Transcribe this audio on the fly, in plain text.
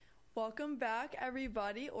Welcome back,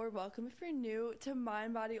 everybody, or welcome if you're new to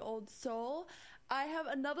Mind, Body, Old Soul. I have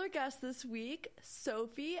another guest this week,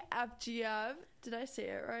 Sophie Avdjiev. Did I say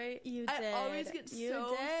it right? You did. I always get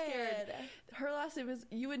scared. Her last name is,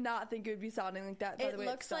 you would not think it would be sounding like that. It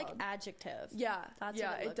looks like adjective. Yeah, that's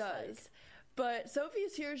yeah, what it does. like. But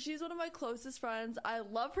Sophie's here. She's one of my closest friends. I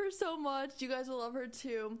love her so much. You guys will love her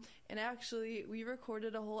too. And actually, we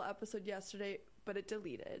recorded a whole episode yesterday, but it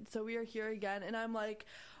deleted. So we are here again. And I'm like,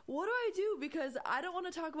 what do I do? Because I don't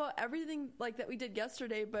want to talk about everything like that we did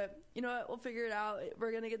yesterday, but you know what? We'll figure it out.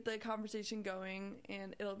 We're going to get the conversation going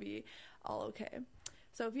and it'll be all okay.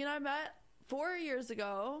 Sophie and I met 4 years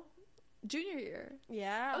ago. Junior year.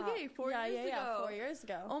 Yeah. Okay, 4 years ago. Yeah, 4 years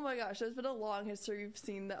ago. Oh my gosh, there's been a long history. We've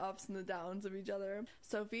seen the ups and the downs of each other.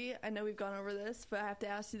 Sophie, I know we've gone over this, but I have to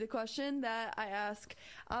ask you the question that I ask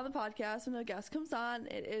on the podcast when a guest comes on.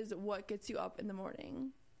 It is, what gets you up in the morning?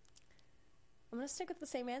 I'm going to stick with the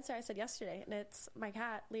same answer I said yesterday, and it's my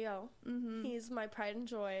cat, Leo. Mm-hmm. He's my pride and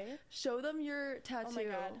joy. Show them your tattoo. Oh my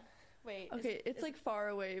God. Wait. Okay, it's like far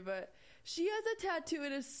away, but she has a tattoo.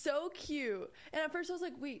 It is so cute. And at first I was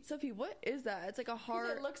like, wait, Sophie, what is that? It's like a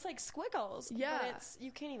heart. It looks like squiggles. Yeah. But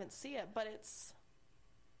you can't even see it, but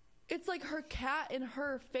it's like her cat in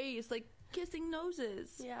her face, like kissing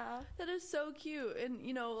noses. Yeah. That is so cute. And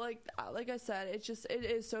you know, like I said, it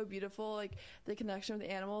is so beautiful, like the connection with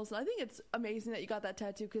the animals. And I think it's amazing that you got that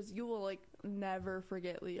tattoo, because you will like never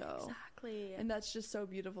forget Leo. Exactly. And that's just so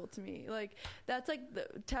beautiful to me. Like that's like the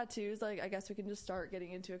tattoos, like I guess we can just start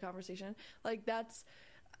getting into a conversation. Like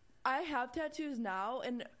I have tattoos now,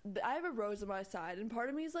 and I have a rose on my side, and part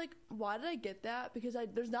of me is like, why did I get that? Because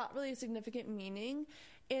there's not really a significant meaning,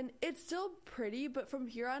 and it's still pretty, but from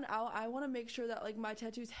here on out, I want to make sure that like my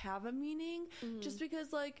tattoos have a meaning, just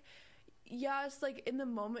because like, yes, like in the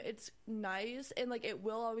moment it's nice, and like it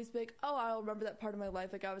will always be like, oh, I'll remember that part of my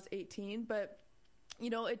life, like I was 18, but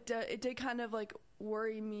you know, it did kind of like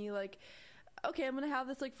worry me, like, okay, I'm gonna have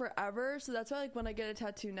this like forever. So that's why like when I get a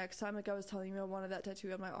tattoo next time, like I was telling you, I wanted that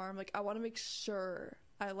tattoo on my arm, like I want to make sure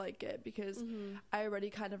I like it, because I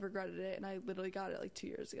already kind of regretted it, and I literally got it like 2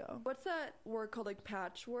 years ago. What's that word called, like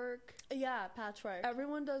patchwork? Yeah, patchwork.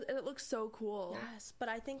 Everyone does, and it looks so cool. Yes, but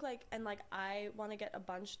I think like, and like I want to get a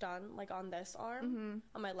bunch done like on this arm,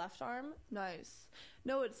 on my left arm. Nice.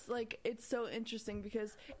 No, it's like, it's so interesting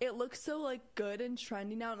because it looks so like good and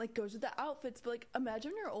trendy now, and like goes with the outfits, but like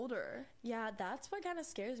imagine when you're older. Yeah, that's what kind of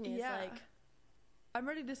scares me. Yeah. It's like, I'm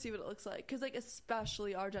ready to see what it looks like, because like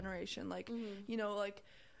especially our generation, like you know, like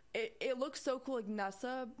it looks so cool. Like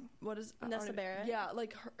Nessa Barrett. Yeah,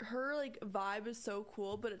 like her like vibe is so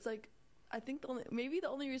cool, but it's like, I think the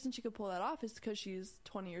only reason she could pull that off is because she's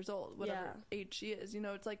 20 years old, whatever age she is. You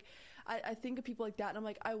know, it's like I think of people like that, and I'm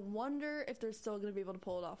like, I wonder if they're still gonna be able to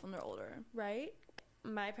pull it off when they're older, right?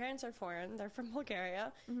 My parents are foreign. They're from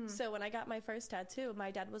Bulgaria. So when I got my first tattoo, my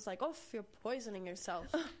dad was like, "Oof, you're poisoning yourself."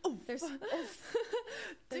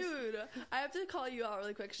 Dude, I have to call you out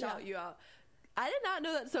really quick, shout you out. I did not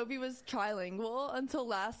know that Sophie was trilingual until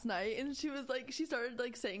last night, and she started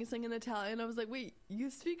like saying something in Italian. I was like, wait, you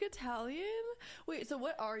speak Italian? Wait, so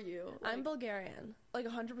what are you? Like, I'm Bulgarian. Like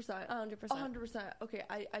 100%? 100%. Okay,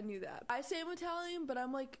 I knew that. I say I'm Italian, but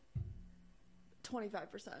I'm like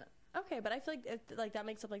 25%. Okay, but I feel like that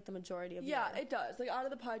makes up like the majority of it does. Like out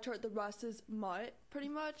of the pie chart, the rest is mutt, pretty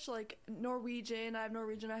much. Like Norwegian,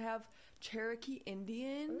 I have Cherokee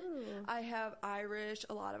Indian. Ooh. I have Irish,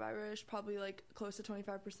 a lot of Irish, probably like close to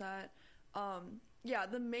 25%. Yeah,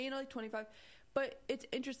 the main are like 25. But it's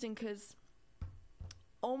interesting because,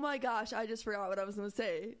 oh my gosh, I just forgot what I was going to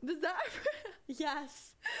say. Does that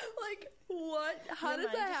Yes. Like, what? How does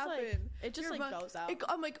that happen? It just goes out.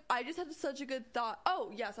 I'm like, I just had such a good thought.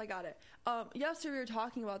 Oh, yes, I got it. Yesterday we were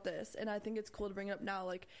talking about this, and I think it's cool to bring it up now,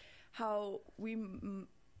 like how we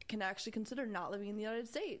can actually consider not living in the United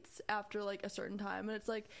States after like a certain time. And it's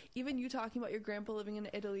like, even you talking about your grandpa living in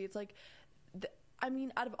Italy, it's like, I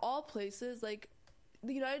mean, out of all places, like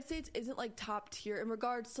the United States isn't like top tier in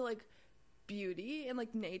regards to like beauty and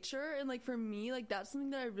like nature. And like for me, like that's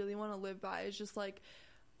something that I really want to live by, is just like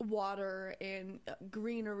water and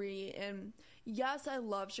greenery. And yes, I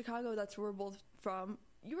love Chicago. That's where we're both from.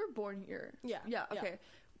 You were born here. Yeah. Okay.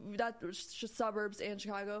 That was just suburbs and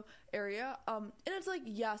Chicago area. And it's like,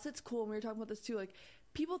 yes, it's cool. And we were talking about this too. Like,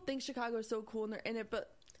 people think Chicago is so cool and they're in it,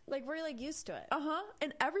 but like we're like used to it.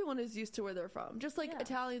 And everyone is used to where they're from. Just like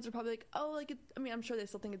Italians are probably like, oh, like I mean, I'm sure they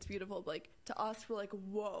still think it's beautiful, but like to us, we're like,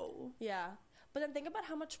 whoa. Yeah. But then think about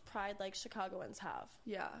how much pride like Chicagoans have.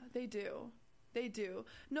 Yeah, they do.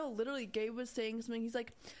 No, literally, Gabe was saying something. He's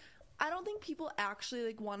like, I don't think people actually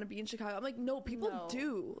like want to be in Chicago. I'm like, no, people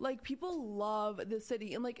do. Like, people love the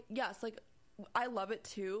city, and like, yes, like I love it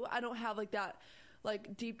too. I don't have like that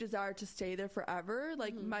like deep desire to stay there forever.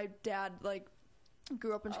 Like my dad like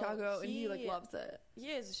grew up in Chicago and he like loves it. He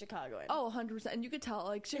is a Chicagoan. Oh, 100%. And you could tell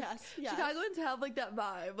like Chicagoans have like that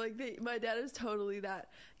vibe. Like my dad is totally that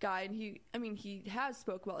guy, and he has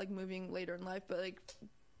spoke about like moving later in life, but like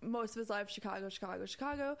most of his life,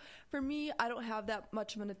 Chicago. For me, I don't have that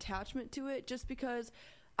much of an attachment to it, just because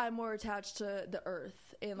I'm more attached to the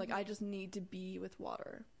earth, and like I just need to be with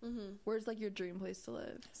water. Where's like your dream place to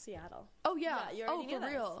live? Seattle. Oh yeah. You Oh, for this.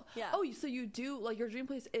 real. Yeah. Oh, so you do like your dream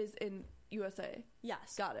place is in USA?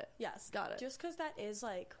 Yes. Got it. Yes. Got it. Just because that is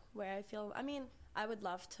like where I feel. I mean, I would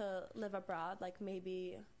love to live abroad, like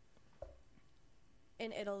maybe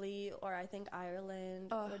in Italy, or I think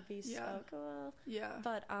Ireland would be so cool. Yeah.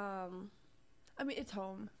 But I mean, it's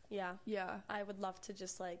home. Yeah. Yeah. I would love to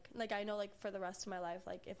just like I know like for the rest of my life,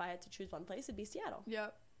 like if I had to choose one place, it'd be Seattle.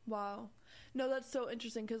 Yep. Wow. No, that's so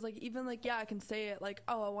interesting, because like even like I can say it like,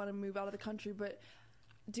 oh, I want to move out of the country, but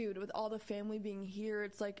dude, with all the family being here,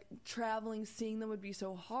 it's like traveling, seeing them would be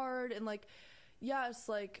so hard, and like it's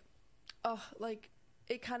like like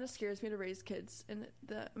it kind of scares me to raise kids in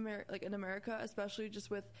in America, especially just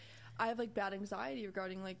with I have like bad anxiety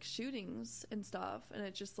regarding like shootings and stuff, and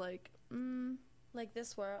it's just like like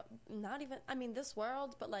this world, not even this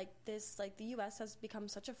world, but like this, like the US has become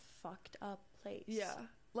such a fucked up place. Yeah,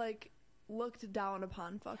 like looked down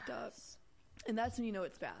upon, fucked up. And that's when you know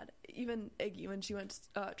it's bad. Even Iggy, when she went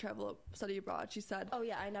to study abroad, she said, oh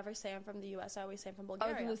yeah, I never say I'm from the US, I always say I'm from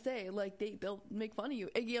Bulgaria. I was gonna say, like, they'll make fun of you.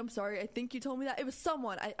 Iggy, I'm sorry, I think you told me that. It was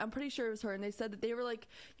someone, I'm pretty sure it was her, and they said that they were like,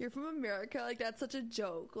 you're from America, like that's such a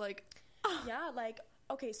joke. Like, yeah, like,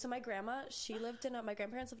 okay, so my grandparents lived in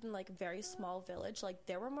like a very small village. Like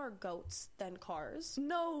there were more goats than cars.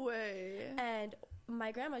 No way. And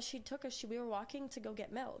my grandma, we were walking to go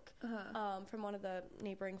get milk from one of the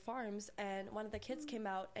neighboring farms, and one of the kids came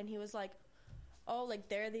out, and he was like, oh, like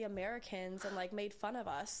they're the Americans, and like made fun of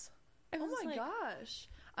us. Oh my gosh.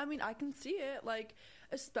 I mean, I can see it, like,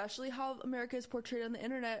 especially how America is portrayed on the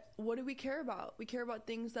internet. What do we care about? We care about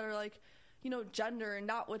things that are like, you know, gender, and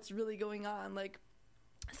not what's really going on, like,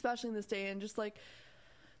 especially in this day, and just like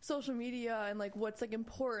social media, and like what's like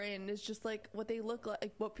important is just like what they look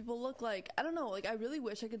like, what people look like. I don't know, like I really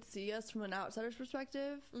wish I could see us from an outsider's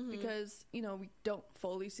perspective, because you know we don't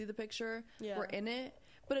fully see the picture. We're in it,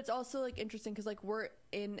 but it's also like interesting because like we're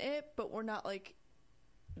in it, but we're not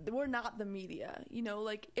the media, you know,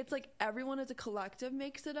 like it's like everyone as a collective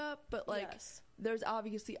makes it up, but like there's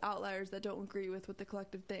obviously outliers that don't agree with what the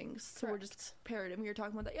collective thinks. So we're just paired, and we were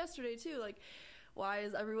talking about that yesterday too, like why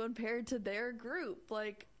is everyone paired to their group?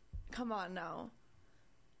 Like, come on now.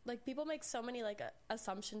 Like, people make so many, like,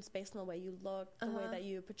 assumptions based on the way you look, the way that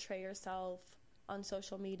you portray yourself on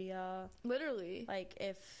social media. Literally.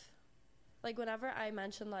 Like, whenever I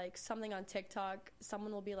mention, like, something on TikTok,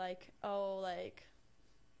 someone will be like, oh, like,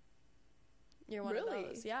 you're one of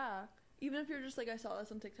those. Yeah. Even if you're just like, I saw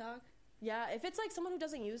this on TikTok? Yeah, if it's, like, someone who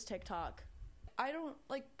doesn't use TikTok. I don't,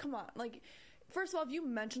 like, come on. Like, first of all, if you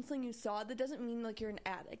mention something you saw, that doesn't mean like you're an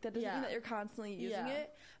addict. That doesn't mean that you're constantly using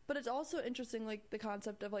it. But it's also interesting, like the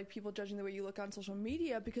concept of like people judging the way you look on social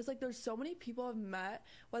media, because like there's so many people I've met,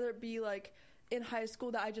 whether it be like in high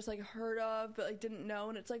school that I just like heard of but like didn't know,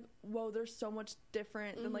 and it's like, whoa, they're so much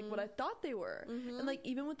different than like what I thought they were. And like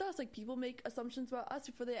even with us, like people make assumptions about us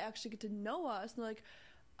before they actually get to know us, and they're like,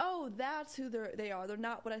 oh, that's who they are. They're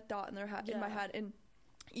not what I thought in in my head. And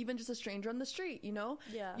even just a stranger on the street, you know,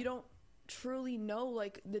 you don't truly know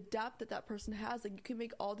like the depth that person has. Like you can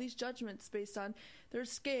make all these judgments based on their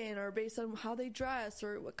skin or based on how they dress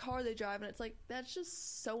or what car they drive, and it's like that's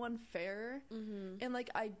just so unfair. And like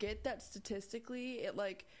I get that statistically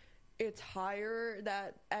it's higher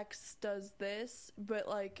that X does this, but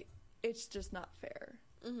like it's just not fair.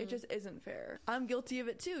 It just isn't fair. I'm guilty of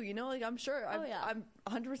it too, you know, like I'm sure I'm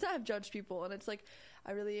 100% have judged people, and it's like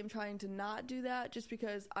I really am trying to not do that, just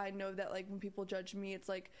because I know that like when people judge me, it's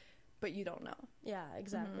like, but you don't know. Yeah,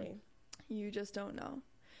 exactly. You just don't know.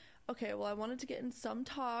 Okay, well, I wanted to get in some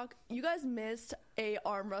talk. You guys missed a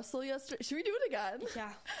arm wrestle yesterday. Should we do it again? Yeah.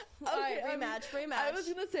 Okay, all right, rematch. I was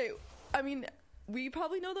going to say, I mean, we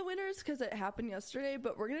probably know the winners because it happened yesterday,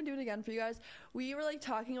 but we're going to do it again for you guys. We were, like,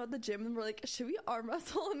 talking about the gym, and we're like, should we arm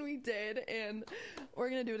wrestle? And we did, and we're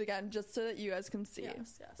going to do it again just so that you guys can see.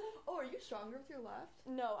 Yes. Oh, are you stronger with your left?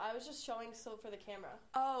 No, I was just showing so for the camera.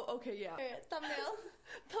 Oh, okay, yeah. All right, thumbnail.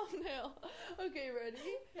 Thumbnail. Okay, ready?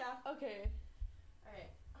 Yeah. Okay. All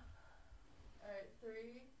right,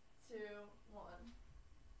 3, 2, 1.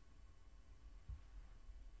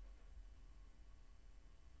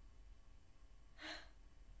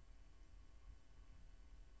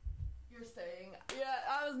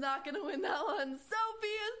 was not gonna win that one. Sophie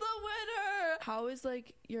is the winner. How is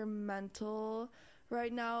like your mental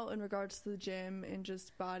right now in regards to the gym and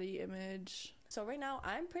just body image? So right now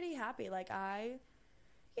I'm pretty happy. Like I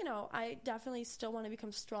definitely still want to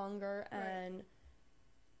become stronger and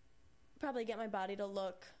probably get my body to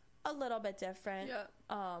look a little bit different.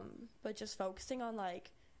 Yeah. But just focusing on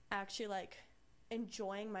like actually like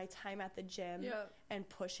enjoying my time at the gym and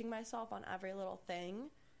pushing myself on every little thing.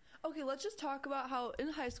 Okay, let's just talk about how in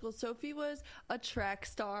high school Sophie was a track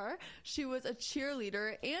star, she was a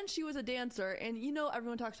cheerleader, and she was a dancer. And you know,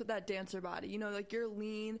 everyone talks about that dancer body. You know, like you're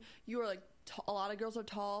lean, you are like a lot of girls are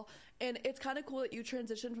tall, and it's kind of cool that you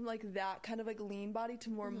transition from like that kind of like lean body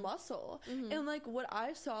to more muscle. And like what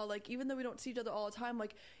I saw, like even though we don't see each other all the time,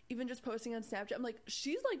 like even just posting on Snapchat, I'm like,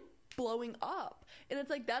 she's like blowing up, and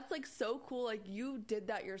it's like that's like so cool. Like you did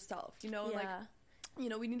that yourself, you know. And, like, you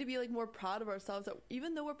know, we need to be like more proud of ourselves that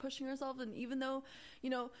even though we're pushing ourselves, and even though, you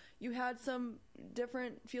know, you had some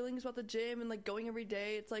different feelings about the gym and like going every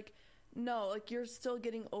day, it's like no, like you're still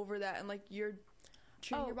getting over that, and like you're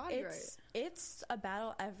treating your body right. It's a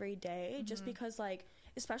battle every day, just because like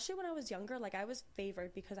especially when I was younger, like I was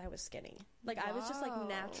favored because I was skinny. Like I was just like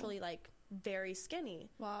naturally like very skinny.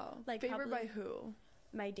 Wow. Like favored by who?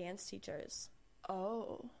 My dance teachers.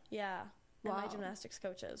 Oh. Yeah. And my gymnastics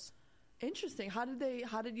coaches. Interesting. How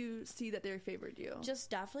did you see that they favored you?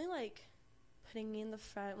 Just definitely like putting me in the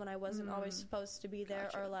front when I wasn't always supposed to be there.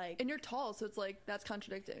 Gotcha. Or like, and you're tall, so it's like that's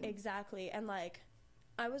contradicting. Exactly. And like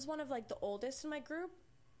I was one of like the oldest in my group.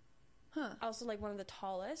 Also like one of the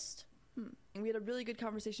tallest. And we had a really good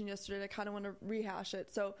conversation yesterday, and I kind of want to rehash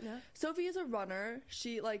it. So Sophie is a runner.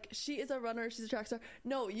 She is a runner. She's a track star.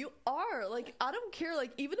 No, you are. Like, I don't care.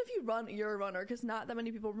 Like, even if you run, you're a runner, because not that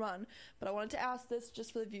many people run. But I wanted to ask this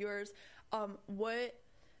just for the viewers. What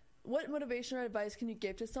motivation or advice can you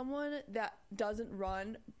give to someone that doesn't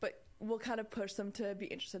run but will kind of push them to be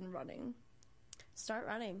interested in running? Start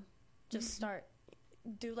running. Just start.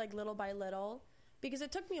 Do like little by little. Because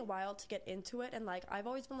it took me a while to get into it, and like I've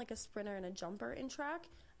always been like a sprinter and a jumper in track.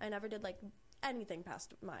 I never did like anything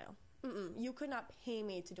past a mile. You could not pay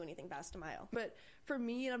me to do anything past a mile. But for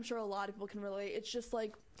me, and I'm sure a lot of people can relate, it's just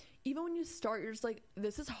like even when you start, you're just like,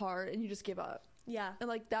 this is hard, and you just give up. Yeah. And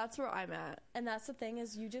like that's where I'm at. And that's the thing,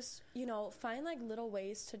 is you just, you know, find like little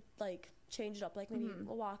ways to like change it up, like maybe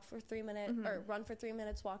walk for 3 minutes or run for 3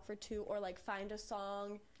 minutes, walk for 2, or like find a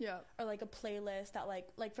song or like a playlist that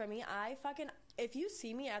like for me, if you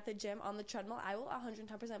see me at the gym on the treadmill, I will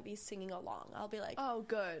 110% be singing along. I'll be like, oh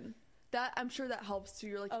good, that I'm sure that helps too.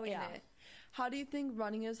 You're like in it. How do you think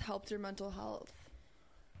running has helped your mental health,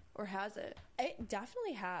 or has it? It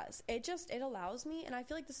definitely has. It allows me, and I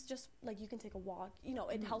feel like this is just like, you can take a walk, you know,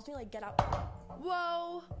 it helps me like get out.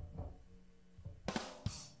 Whoa.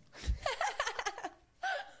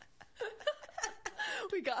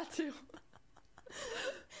 We got to.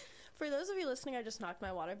 For those of you listening, I just knocked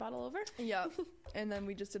my water bottle over. Yeah. And then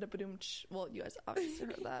we just did a badoom. Well, you guys obviously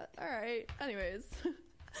heard that. All right. Anyways.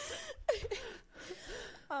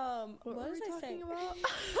 What was I talking about?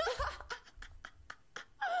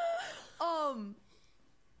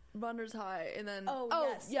 Runner's High, and then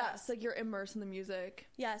yes, like you're immersed in the music.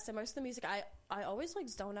 Yes, immersed in the music. I always like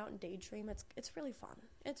zone out and daydream. It's really fun.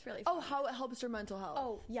 It's really fun. Oh, how it helps your mental health.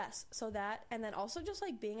 Oh yes, so that, and then also just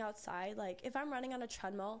like being outside. Like if I'm running on a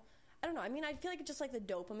treadmill, I don't know, I mean, I feel like it's just like the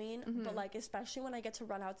dopamine, but like especially when I get to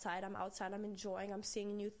run outside, I'm enjoying, I'm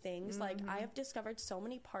seeing new things. Like I have discovered so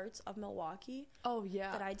many parts of Milwaukee. Oh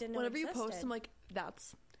yeah, that I didn't know whenever existed. You post, I'm like,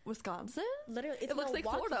 that's Wisconsin? Literally, it looks Milwaukee.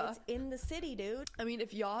 like Florida. It's in the city, dude. I mean,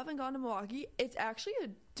 if y'all haven't gone to Milwaukee, it's actually a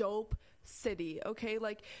dope city, okay?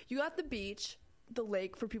 Like, you got the beach, the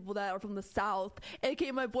lake for people that are from the South, aka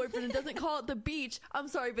my boyfriend, and doesn't call it the beach. I'm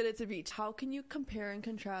sorry, but it's a beach. How can you compare and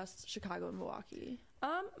contrast Chicago and Milwaukee?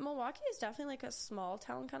 Milwaukee is definitely like a small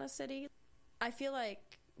town kind of city. I feel like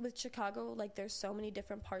with Chicago, like there's so many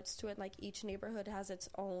different parts to it. Like each neighborhood has its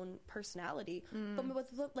own personality. But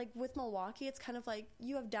with Milwaukee, it's kind of like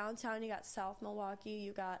you have downtown, you got South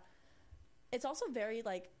Milwaukee, it's also very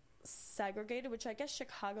like segregated, which I guess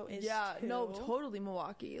Chicago is too. No, totally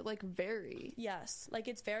Milwaukee, like very. Yes, like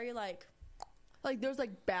it's very like there's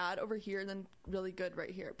like bad over here and then really good right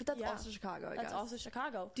here. But that's also Chicago, I guess. That's also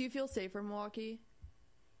Chicago. Do you feel safer in Milwaukee?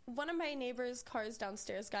 One of my neighbor's cars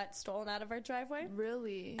downstairs got stolen out of our driveway.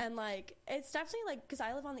 Really? And like it's definitely like, because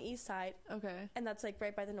I live on the east side. Okay. And that's like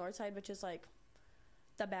right by the north side, which is like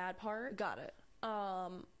the bad part. Got it. I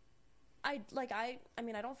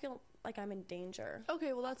mean, I don't feel like I'm in danger.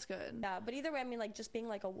 Okay, well that's good. Yeah, but either way, I mean, like just being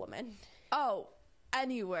like a woman. Oh,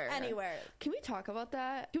 anywhere. Can we talk about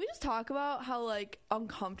that? Can we just talk about how like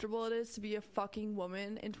uncomfortable it is to be a fucking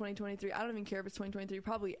woman in 2023? I don't even care if it's 2023,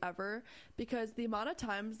 probably ever, because the amount of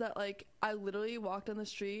times that like I literally walked on the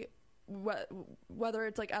street, whether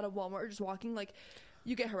it's like at a Walmart or just walking, like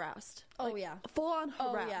you get harassed. Oh, like, yeah. Full on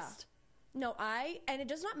harassed. Oh, yeah. No, and it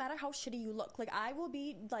does not matter how shitty you look. Like, I will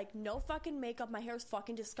be, like, no fucking makeup. My hair is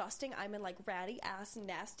fucking disgusting. I'm in, like, ratty ass,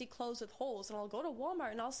 nasty clothes with holes. And I'll go to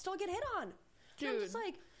Walmart and I'll still get hit on. Dude. And I'm just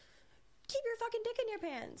like, keep your fucking dick in your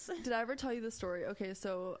pants. Did I ever tell you the story? Okay,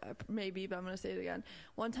 so maybe, but I'm going to say it again.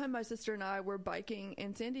 One time my sister and I were biking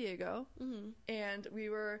in San Diego. And we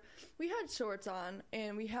had shorts on.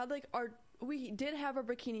 And we had, like, we did have our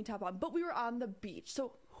bikini top on. But we were on the beach.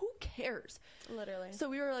 So who cares? Literally. So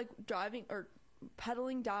we were like driving or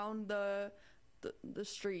pedaling down the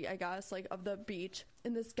street, I guess, like of the beach,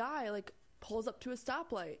 and this guy like pulls up to a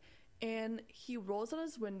stoplight and he rolls on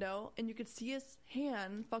his window and you could see his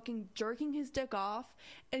hand fucking jerking his dick off,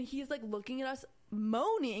 and he's like looking at us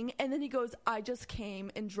moaning, and then he goes, "I just came,"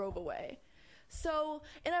 and drove away. So,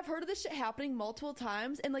 and I've heard of this shit happening multiple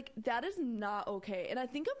times, and like that is not okay. And I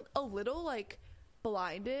think I'm a little like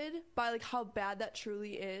blinded by like how bad that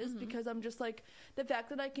truly is, because I'm just like, the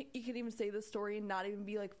fact that you can even say this story and not even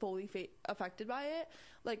be like fully affected by it,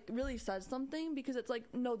 like really says something, because it's like,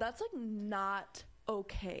 no, that's like not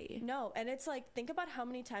okay. No, and it's like, think about how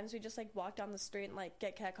many times we just like walk down the street and like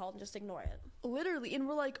get catcalled and just ignore it. Literally, and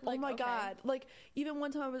we're like oh my god. Like even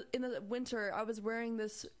one time I was in the winter, I was wearing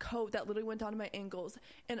this coat that literally went down to my ankles,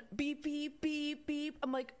 and beep beep beep beep.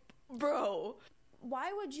 I'm like, bro,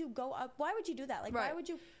 why would you go up? Why would you do that? Like, right. Why would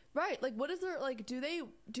you? Right. Like, what is there, like, do they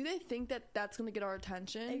think that that's going to get our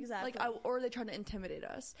attention? Exactly. Like, or are they trying to intimidate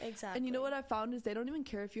us? Exactly. And you know what I found is they don't even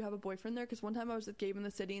care if you have a boyfriend there, because one time I was with Gabe in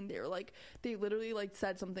the city, and they were like, they literally, like,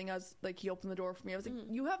 said something as, like, he opened the door for me. I was like,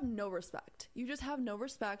 you have no respect. You just have no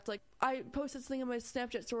respect. Like, I posted something on my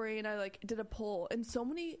Snapchat story, and I, like, did a poll, and so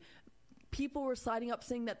many people were sliding up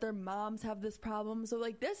saying that their moms have this problem. So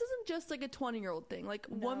like, this isn't just like a 20-year-old thing. Like,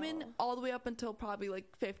 women all the way up until probably like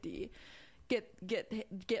 50 get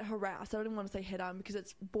harassed. I don't even want to say hit on, because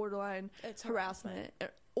it's borderline harassment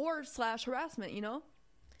or / harassment, you know?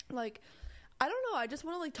 Like, I don't know, I just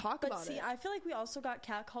want to like talk about it. But see, I feel like we also got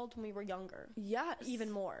catcalled when we were younger. Yes. Even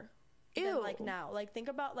more. Ew. Than like now. Like, think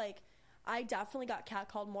about like, I definitely got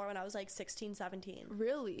catcalled more when I was like 16, 17.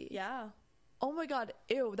 Really? Yeah. Oh my god,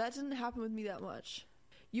 ew, that didn't happen with me that much.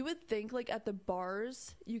 You would think like at the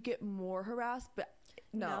bars you get more harassed, but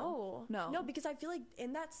no, because I feel like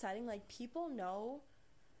in that setting, like, people know,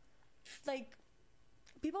 like,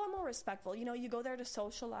 people are more respectful, you know. You go there to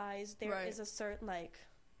socialize. There is a certain like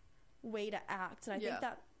way to act, and I think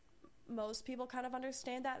that most people kind of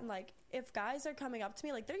understand that. And like, if guys are coming up to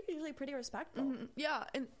me, like, they're usually pretty respectful. Yeah,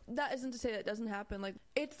 and that isn't to say that doesn't happen. Like,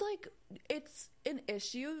 it's an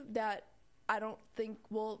issue that I don't think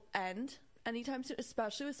will end anytime soon,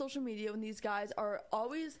 especially with social media, when these guys are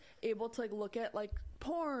always able to like look at like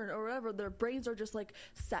porn or whatever. Their brains are just like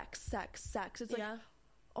sex. It's like,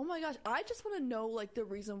 oh my gosh, I just want to know like the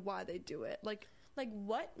reason why they do it. Like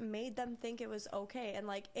what made them think it was okay? And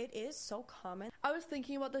like, it is so common. I was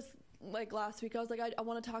thinking about this like last week. I was like, I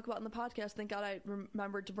want to talk about it in the podcast. Thank God I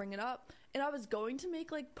remembered to bring it up. And I was going to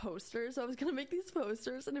make like posters. So I was going to make these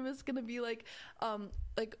posters, and it was going to be like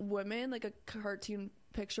women, like a cartoon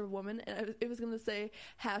picture of women, and it was going to say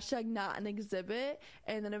 #not an exhibit,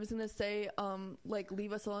 and then it was going to say like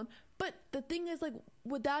leave us alone. But the thing is, like,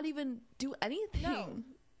 would that even do anything? No.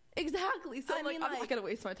 Exactly. So I'm not going to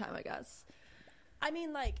waste my time, I guess. I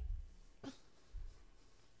mean, like,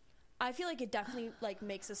 I feel like it definitely like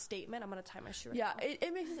makes a statement. I'm gonna tie my shoe right now.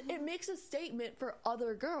 It makes a statement for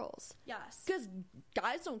other girls. Yes, because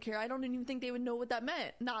guys don't care. I don't even think they would know what that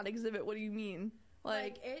meant. Not exhibit. What do you mean?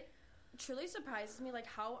 Like it truly surprises me, like,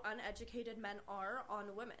 how uneducated men are on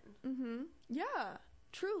women. Yeah,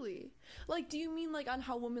 truly. Like, do you mean like on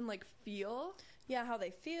how women like feel? Yeah, how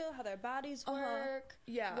they feel, how their bodies work.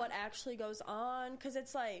 Yeah, what actually goes on? Because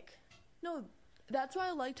it's like, no. That's why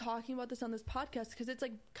I like talking about this on this podcast, because it's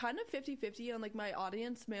like kind of 50-50 on like my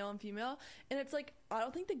audience, male and female, and it's like, I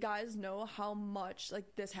don't think the guys know how much like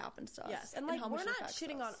this happens to us. Yes, and like, we're not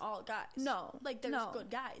shitting on all guys. No, like, there's good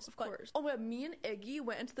guys, of course. Oh, but me and Iggy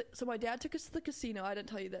went into so my dad took us to the casino. I didn't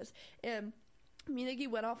tell you this, and me and Iggy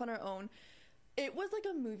went off on our own. It was like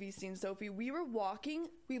a movie scene, Sophie. We were walking,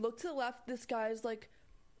 we looked to the left, this guy's like,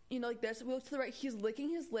 you know, like this. We looked to the right, he's licking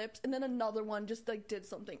his lips, and then another one just like did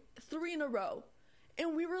something 3 in a row.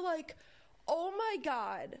 And we were like, oh my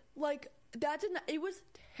god, like, that didn't, it was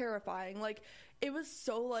terrifying. Like, it was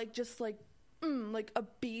so like, just like like a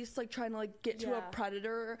beast, like trying to like get to a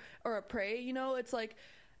predator or a prey, you know? It's like,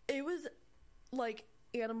 it was like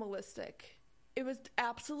animalistic. It was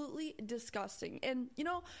absolutely disgusting. And, you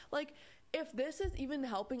know, like, if this is even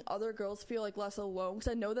helping other girls feel like less alone, because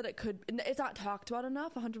I know that it could, it's not talked about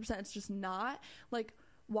enough, 100%, it's just not. Like,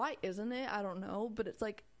 why isn't it? I don't know. But it's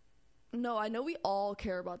like, no, I know we all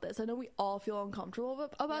care about this. I know we all feel uncomfortable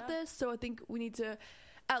about this. So I think we need to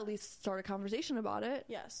at least start a conversation about it.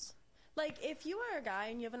 Yes. Like, if you are a guy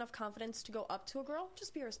and you have enough confidence to go up to a girl,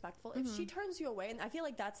 just be respectful. If she turns you away, and I feel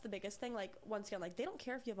like that's the biggest thing, like, once again, like, they don't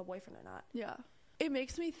care if you have a boyfriend or not. Yeah. It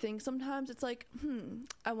makes me think sometimes, it's like,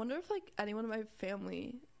 I wonder if, like, anyone in my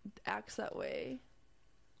family acts that way.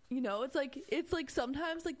 You know, it's like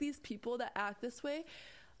sometimes, like, these people that act this way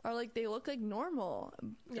are, like, they look, like, normal.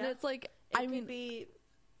 Yeah. And it's like, I mean,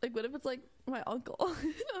 like, what if it's, like, my uncle?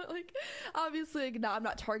 Like, obviously, like, I'm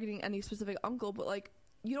not targeting any specific uncle, but, like,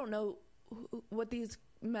 you don't know what these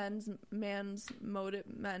men's motives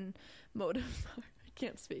are. I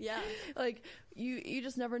can't speak. Yeah. Like, you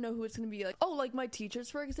just never know who it's going to be. Like, oh, like my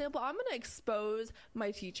teachers, for example, I'm going to expose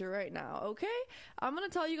my teacher right now, okay? I'm going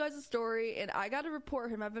to tell you guys a story, and I got to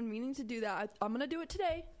report him. I've been meaning to do that. I'm going to do it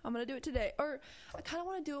today. Or I kind of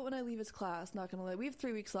want to do it when I leave his class, not going to lie. We have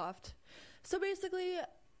 3 weeks left. So basically,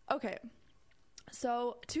 okay.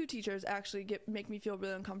 So 2 teachers actually make me feel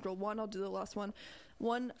really uncomfortable. One, I'll do the last one.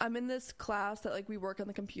 One, I'm in this class that, like, we work on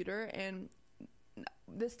the computer, and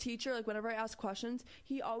this teacher, like, whenever I ask questions,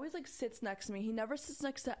 he always, like, sits next to me. He never sits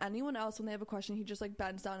next to anyone else when they have a question. He just, like,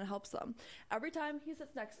 bends down and helps them. Every time he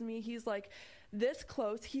sits next to me, he's, like, this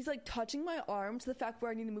close. He's, like, touching my arm to the fact where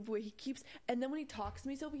I need to move away. He keeps, and then when he talks to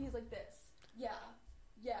me, Sophie, he's like this. Yeah.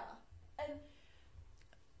 And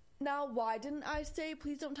now, why didn't I say,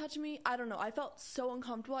 please don't touch me? I don't know. I felt so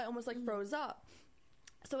uncomfortable. I almost, like, froze up.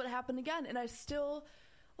 So it happened again, and I still,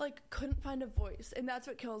 like, couldn't find a voice. And that's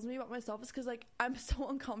what kills me about myself, is because, like, I'm so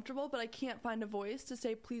uncomfortable, but I can't find a voice to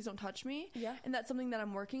say, please don't touch me. Yeah. And that's something that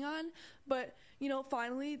I'm working on. But, you know,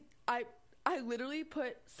 finally, I literally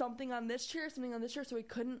put something on this chair, so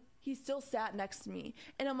he still sat next to me.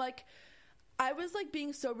 And I'm like, I was, like,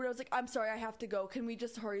 being sober. I was like, I'm sorry, I have to go. Can we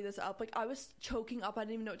just hurry this up? Like, I was choking up. I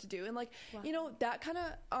didn't even know what to do. And, like, you know, that kind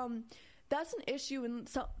of, that's an issue, and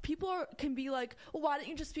some people can be like, well, why don't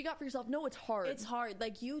you just speak up for yourself? No, it's hard. It's hard.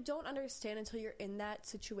 Like, you don't understand until you're in that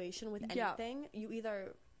situation with anything. You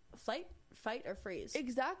either fight, or freeze.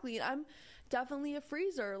 Exactly. And I'm definitely a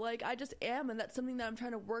freezer. Like, I just am, and that's something that I'm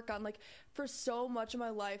trying to work on. Like, for so much of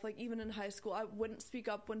my life, like, even in high school, I wouldn't speak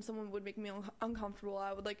up when someone would make me uncomfortable.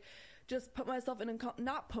 I would, like, just put myself in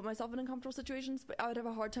not put myself in uncomfortable situations, but I would have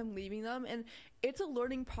a hard time leaving them. And it's a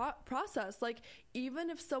learning process. Like, even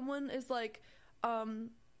if someone is like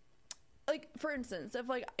for instance, if,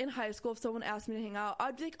 like, in high school, if someone asked me to hang out,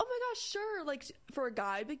 I'd be like, oh my gosh, sure. Like, for a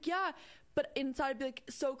guy, I'd be like, yeah. But inside, I'd be like,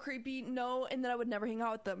 so creepy, no. And then I would never hang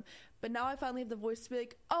out with them. But now I finally have the voice to be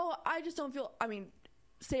like, oh, I just don't feel, I mean,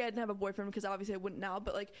 say I didn't have a boyfriend, because obviously I wouldn't now,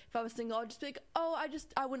 but, like, if I was single, I'd just be like, oh,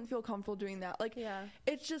 I wouldn't feel comfortable doing that. Like, yeah.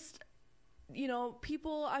 It's just, you know,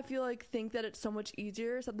 people, I feel like, think that it's so much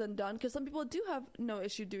easier said than done, because some people do have no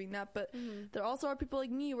issue doing that, but there also are people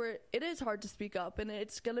like me where it is hard to speak up, and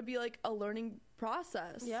it's gonna be, like, a learning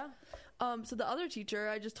process. Yeah. So the other teacher,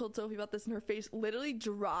 I just told Sophie about this, and her face literally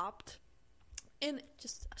dropped. And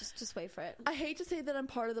just wait for it. I hate to say that I'm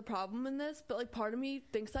part of the problem in this, but, like, part of me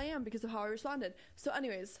thinks I am because of how I responded. So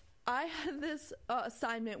anyways, I had this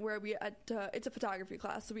assignment where it's a photography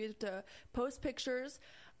class, so we had to post pictures,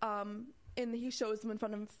 and he shows them in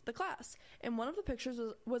front of the class. And one of the pictures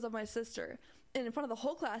was of my sister. And in front of the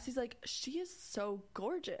whole class, he's like, she is so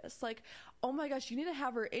gorgeous. Like, oh my gosh, you need to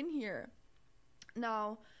have her in here.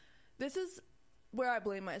 Now, this is where I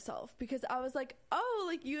blame myself, because I was like, oh,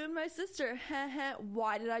 like, you and my sister,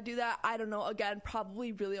 why did I do that? I don't know. Again,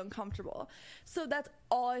 probably really uncomfortable. So that's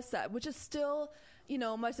all I said, which is still, you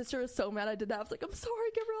know, my sister was so mad I did that. I was like, I'm sorry,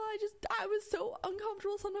 Gabriella, I was so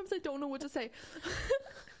uncomfortable. Sometimes I don't know what to say.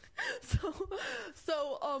 So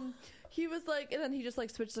he was like, and then he just, like,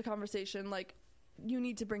 switched the conversation, like, you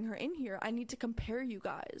need to bring her in here. I need to compare you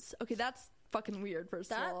guys. Okay, that's fucking weird,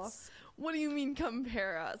 first of all. What do you mean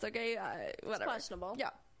compare us? Okay, whatever. It's questionable. Yeah.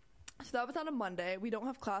 So that was on a Monday. We don't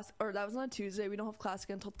have class, or that was on a Tuesday. We don't have class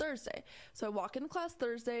again until Thursday. So I walk into class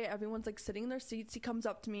Thursday. Everyone's, like, sitting in their seats. He comes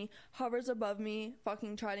up to me, hovers above me,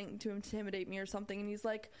 fucking trying to intimidate me or something. And he's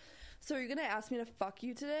like, so you're going to ask me to fuck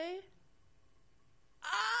you today?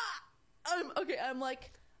 I'm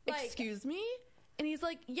like, excuse me? And he's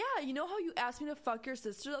like, yeah, you know how you asked me to fuck your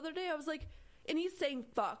sister the other day? I was like, and he's saying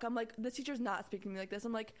fuck. I'm like, this teacher's not speaking to me like this.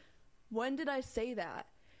 I'm like, when did I say that?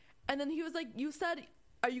 And then he was like, you said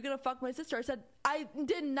are you gonna fuck my sister? I said, I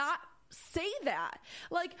did not say that.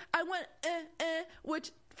 Like, I went,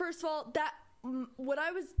 which, first of all, that, what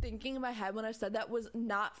I was thinking in my head when I said that was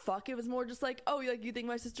not fuck. It was more just like, oh, like, you think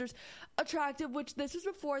my sister's attractive, which this was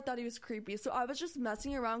before I thought he was creepy. So I was just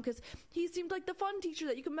messing around because he seemed like the fun teacher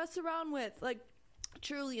that you can mess around with, like,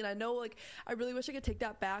 truly. And I know, like, I really wish I could take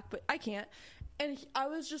that back, but I can't. And I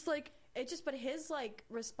was just like, but his, like,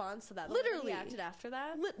 response to that, literally, he acted after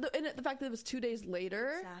that, and the fact that it was 2 days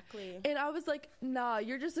later, exactly. And I was like, nah,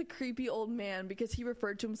 you're just a creepy old man, because he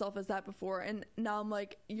referred to himself as that before, and now I'm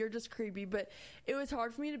like, you're just creepy. But it was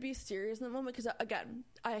hard for me to be serious in that moment, because again,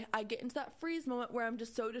 I get into that freeze moment where I'm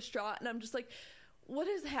just so distraught, and I'm just like, what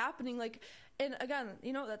is happening? Like, and again,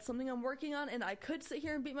 you know, that's something I'm working on, and I could sit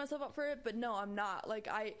here and beat myself up for it, but no, I'm not. Like,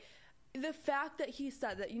 the fact that he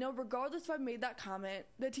said that, you know, regardless if I made that comment,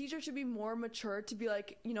 the teacher should be more mature to be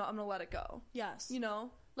like, you know, I'm gonna let it go. Yes. You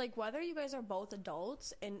know? Like, whether you guys are both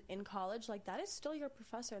adults in college, like, that is still your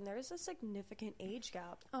professor, and there is a significant age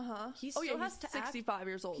gap. He still has to 65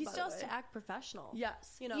 years old. He still has to act professional.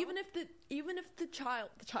 Yes. You know? Even if the child,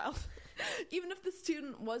 even if the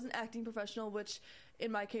student wasn't acting professional, which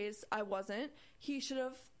in my case I wasn't, he should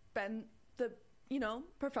have been the, you know,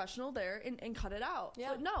 professional there and cut it out. Yeah.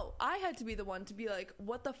 But no, I had to be the one to be like,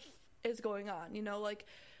 what the is going on? You know, like,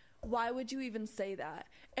 why would you even say that?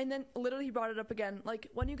 And then literally he brought it up again, like,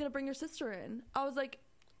 when are you gonna bring your sister in? I was like,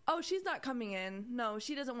 oh, she's not coming in. No,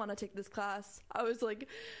 she doesn't want to take this class. I was like,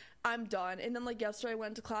 I'm done. And then, like, yesterday I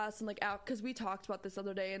went to class and, like, out, because we talked about this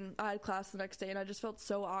other day, and I had class the next day, and I just felt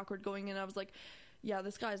so awkward going in. I was like, yeah,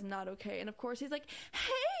 this guy's not okay. And of course he's like,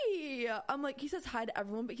 hey, I'm like, he says hi to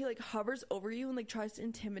everyone, but he, like, hovers over you and, like, tries to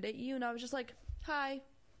intimidate you. And I was just like, hi.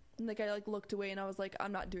 And, like, I, like, looked away, and I was like,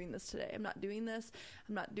 I'm not doing this today. I'm not doing this.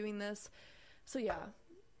 I'm not doing this. So yeah,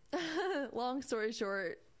 long story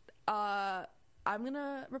short, I'm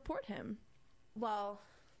gonna report him. Well,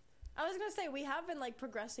 I was gonna say, we have been, like,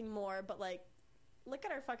 progressing more, but, like, look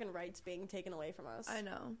at our fucking rights being taken away from us. I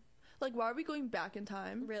know. Like, why are we going back in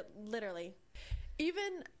time? Literally.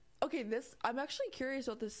 Even, okay, I'm actually curious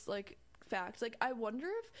about this, like, fact. Like, I wonder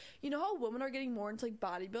if, you know how women are getting more into, like,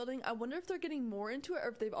 bodybuilding? I wonder if they're getting more into it, or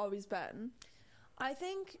if they've always been. I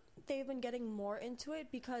think they've been getting more into it,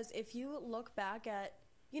 because if you look back at,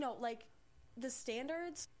 you know, like, the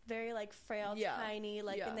standards, very, like, frail, tiny,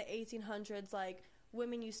 like, in the 1800s, like,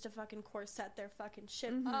 women used to fucking corset their fucking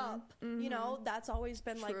shit up. You know, that's always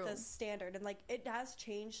been, like, the standard. And, like, it has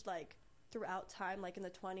changed, like, throughout time, like, in the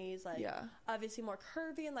 20s, like, obviously more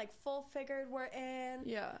curvy and, like, full-figured we're in.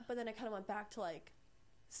 Yeah. But then it kind of went back to, like,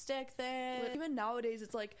 stick thin. Even nowadays,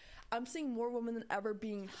 it's, like, I'm seeing more women than ever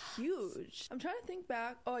being huge. I'm trying to think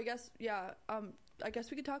back. Oh, I guess, I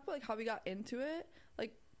guess we could talk about, like, how we got into it.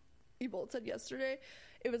 Like, you both said yesterday,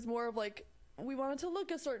 it was more of, like, we wanted to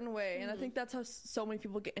look a certain way, and I think that's how so many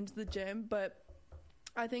people get into the gym. But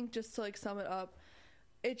I think, just to, like, sum it up,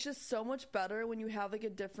 it's just so much better when you have, like, a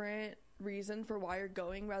different reason for why you're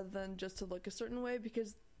going, rather than just to look a certain way,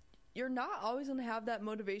 because you're not always going to have that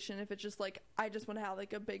motivation if it's just like, I just want to have,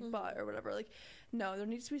 like, a big butt or whatever. Like, no, there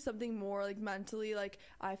needs to be something more, like, mentally, like,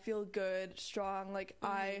 I feel good, strong, like,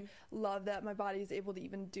 I love that my body is able to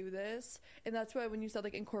even do this. And that's why when you said,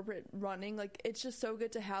 like, incorporate running, like, it's just so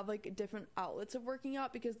good to have, like, different outlets of working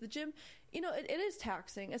out, because the gym, you know, it is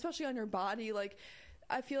taxing, especially on your body. Like,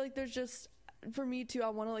 I feel like there's just, for me too, I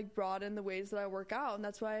want to, like, broaden the ways that I work out, and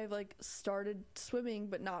that's why I've, like, started swimming,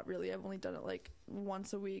 but not really. I've only done it, like,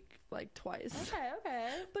 once a week, like, twice. Okay.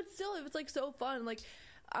 But still, it was, like, so fun. Like,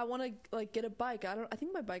 I want to, like, get a bike. I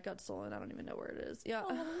think my bike got stolen. I don't even know where it is. Yeah.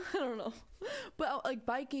 I don't know. But, like,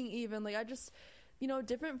 biking even, like, I just, you know,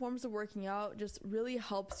 different forms of working out just really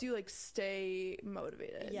helps you, like, stay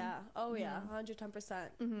motivated. Yeah. Oh yeah.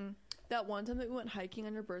 110%. That one time that we went hiking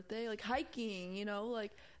on your birthday, like, hiking, you know,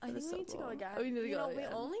 like, I think we need to go again. Oh, we need to go again. We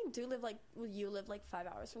only do live, like, you live, like, 5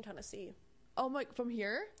 hours from Tennessee. Oh my, from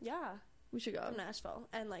here? Yeah. We should go. From Nashville.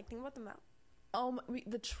 And, like, think about the map.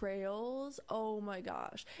 The trails, oh my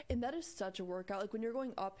gosh. And that is such a workout. Like, when you're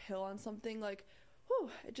going uphill on something, like, whew,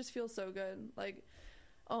 it just feels so good. Like,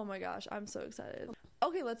 oh my gosh, I'm so excited.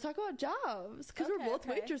 Okay, let's talk about jobs, because we're both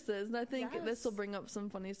waitresses, and I think this will bring up some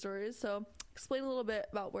funny stories. So explain a little bit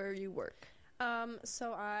about where you work.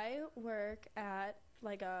 So I work at,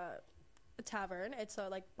 like, a tavern. It's a,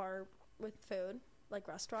 like, bar with food, like,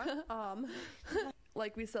 restaurant.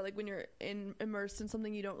 Like we said, like, when you're immersed in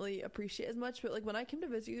something you don't really appreciate as much, but, like, when I came to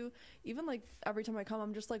visit you, even, like, every time I come,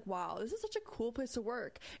 I'm just like, wow, this is such a cool place to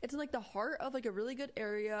work. It's in, like, the heart of, like, a really good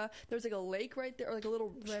area. There's, like, a lake right there, or, like, a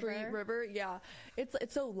little river. Yeah,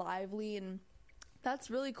 it's so lively, and that's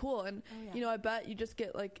really cool. And you know, I bet you just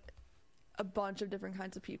get, like, a bunch of different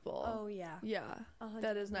kinds of people. Oh yeah. Yeah. 100%.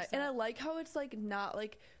 That is nice. And I like how it's like not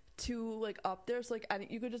like too like up there, so like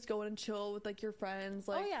you could just go in and chill with like your friends.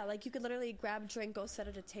 Like, oh yeah, like you could literally grab a drink, go sit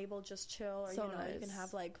at a table, just chill, or so you know, nice. you can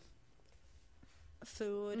have like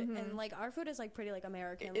food, and like our food is like pretty like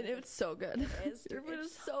American. Like, it's so good. It is. Your food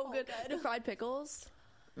is so good. The fried pickles.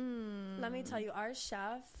 Let me tell you, our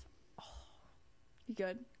chef. You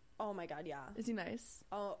good? Oh my god, yeah. Is he nice?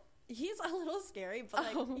 Oh, he's a little scary,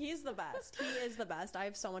 but like he's the best. He is the best. I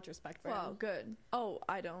have so much respect for him. Wow, good. Oh,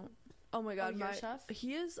 I don't. Oh my god, your chef?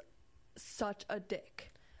 He is such a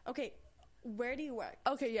dick. Okay, where do you work?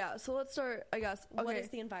 Okay, yeah. So let's start. I guess. Okay. What is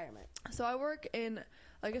the environment? So I work in,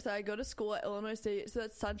 like I said, I go to school at Illinois State. So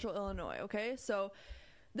that's Central Illinois. Okay, so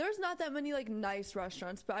there's not that many like nice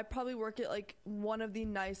restaurants, but I probably work at like one of the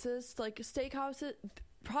nicest like steakhouses.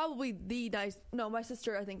 Probably the nice. No, my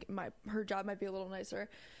sister, I think her job might be a little nicer.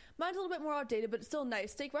 Mine's a little bit more outdated, but it's still a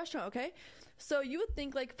nice steak restaurant. Okay, so you would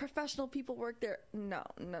think like professional people work there. No.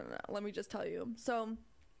 Let me just tell you. So,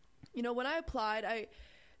 you know, when I applied,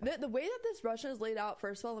 the way that this restaurant is laid out,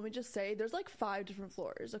 first of all, let me just say, there's like 5 different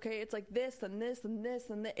floors, okay? It's like this and this and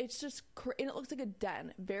this and this. It's just, and it looks like a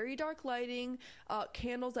den. Very dark lighting,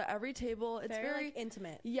 candles at every table. It's very like,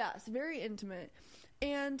 intimate. Yes, very intimate.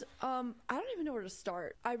 And I don't even know where to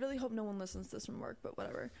start. I really hope no one listens to this from work, but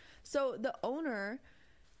whatever. So the owner,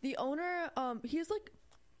 he's like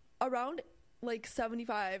around like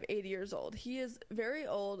 75, 80 years old. He is very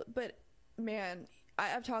old, but man,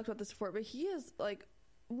 I've talked about this before, but he is like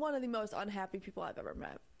one of the most unhappy people I've ever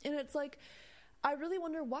met. And it's like, I really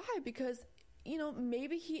wonder why, because, you know,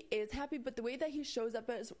 maybe he is happy, but the way that he shows up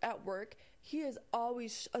at work, he is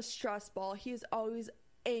always a stress ball. He is always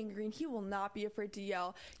angry, and he will not be afraid to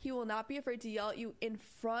yell. He will not be afraid to yell at you in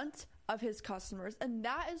front of his customers. And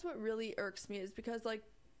that is what really irks me, is because like,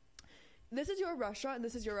 this is your restaurant and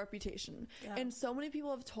this is your reputation. Yeah. And so many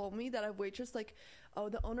people have told me that I've waitress like, oh,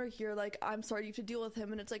 the owner here, like, I'm sorry you have to deal with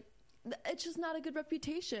him. And it's like, it's just not a good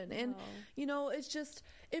reputation. And you know, it's just,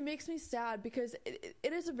 it makes me sad, because it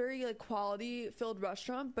is a very like quality filled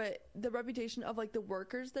restaurant, but the reputation of like the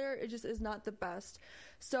workers there, it just is not the best.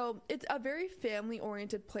 So it's a very family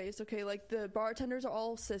oriented place. Okay, like the bartenders are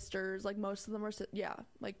all sisters, like most of them are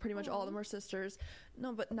like pretty much all of them are sisters.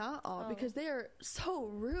 No, but not all, because they are so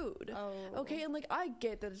rude. Okay, and like I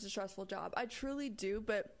get that it's a stressful job, I truly do,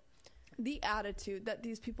 but the attitude that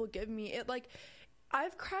these people give me, it like,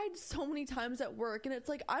 I've cried so many times at work, and it's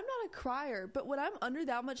like, I'm not a crier, but when I'm under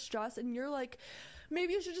that much stress and you're like,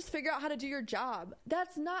 maybe you should just figure out how to do your job,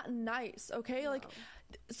 that's not nice. Okay, no. Like,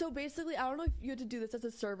 so basically, I don't know if you have to do this as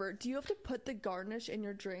a server. Do you have to put the garnish in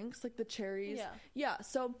your drinks, like the cherries? Yeah.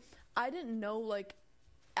 So I didn't know, like,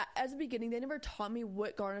 as a beginning, they never taught me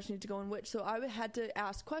what garnish needed to go in which, so I had to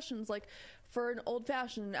ask questions. Like, for an old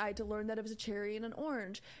fashioned, I had to learn that it was a cherry and an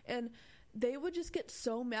orange, and they would just get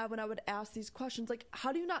so mad when I would ask these questions, like,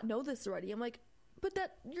 how do you not know this already? I'm like, but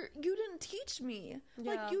you didn't teach me.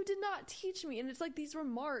 Yeah. Like, you did not teach me. And it's like, these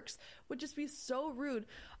remarks would just be so rude.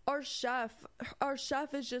 Our chef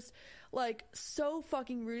is just like so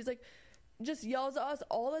fucking rude. He's like, just yells at us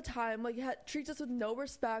all the time, like treats us with no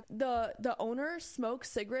respect. The owner smokes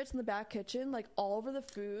cigarettes in the back kitchen, like all over the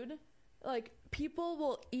food. Like, people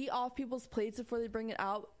will eat off people's plates before they bring it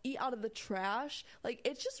out, eat out of the trash. Like,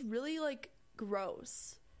 it's just really, like,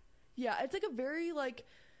 gross. Yeah, it's, like, a very, like,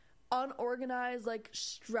 unorganized, like,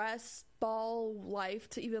 stress ball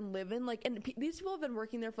life to even live in. Like, and these people have been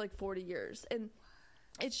working there for, like, 40 years. And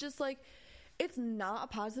it's just, like, it's not a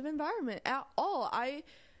positive environment at all. I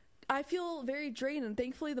feel very drained, and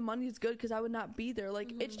thankfully the money is good, because I would not be there.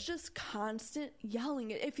 Like, it's just constant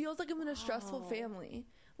yelling. It feels like I'm in a stressful family.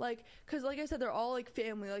 Like, because like I said, they're all like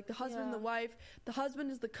family, like the husband and the wife. The husband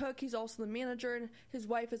is the cook, he's also the manager, and his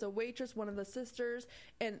wife is a waitress, one of the sisters,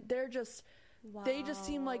 and they're just they just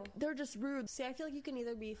seem like they're just rude. See, I feel like you can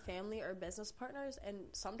either be family or business partners, and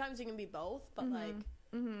sometimes you can be both, but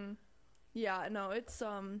yeah, no, it's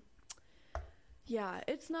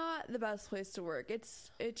it's not the best place to work.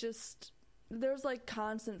 It just, there's like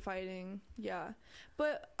constant fighting. Yeah,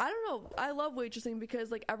 but I don't know, I love waitressing,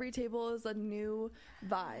 because like every table is a new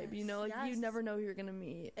vibe, you know, like you never know who you're gonna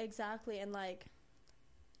meet. Exactly. And like,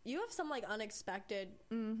 you have some like unexpected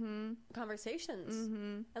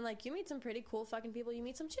conversations, and like you meet some pretty cool fucking people, you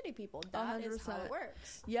meet some shitty people. That 100%. Is how it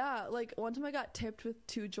works. Yeah, like one time I got tipped with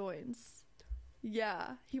 2 joints.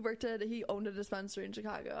 Yeah, he owned a dispensary in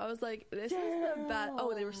Chicago. I was like, this is the best.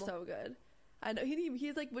 Oh, they were so good. I know.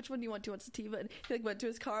 He's like, which one do you want? Do you want sativa? And he like went to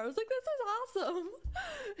his car. I was like, this is awesome.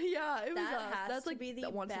 Yeah, it was. That's like be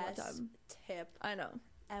the best tip. I know.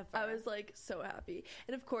 ever. I was like so happy.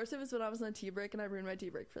 And of course it was when I was on a tea break, and I ruined my tea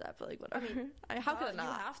break for that, but like whatever. How could I not?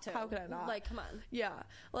 You have to. How could I not? Like, come on. Yeah,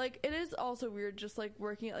 like it is also weird just like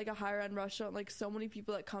working at like a higher end restaurant. Like so many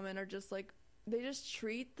people that come in are just like, they just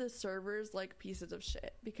treat the servers like pieces of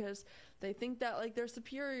shit because they think that like they're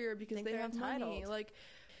superior because they have money. Like,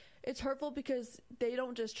 it's hurtful because they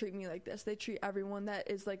don't just treat me like this. They treat everyone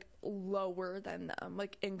that is like lower than them,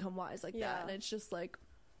 like income wise, like that. And it's just like,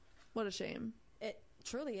 what a shame. It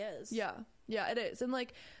truly is. Yeah, it is. And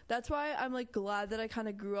like that's why I'm like glad that I kind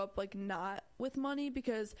of grew up like not with money,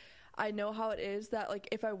 because I know how it is that like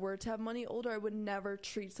if I were to have money older, I would never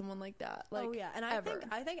treat someone like that. Like, oh yeah, and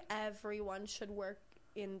I think everyone should work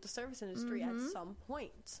in the service industry at some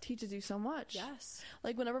point. Teaches you so much. Yes.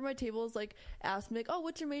 Like whenever my tables like ask me like, oh,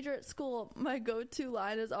 what's your major at school, my go-to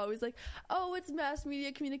line is always like, oh, it's mass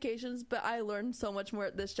media communications, but I learned so much more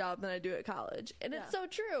at this job than I do at college. And it's so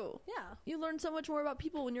true. Yeah, you learn so much more about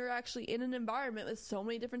people when you're actually in an environment with so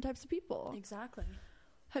many different types of people. Exactly.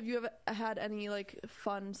 Have you ever had any like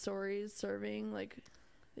fun stories serving, like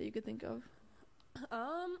that you could think of?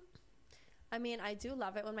 I mean, I do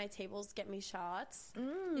love it when my tables get me shots.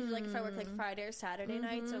 Usually, like, if I work, like, Friday or Saturday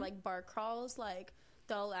nights or, like, bar crawls, like,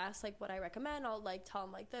 they'll ask, like, what I recommend. I'll, like, tell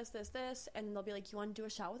them, like, this, and they'll be like, you want to do a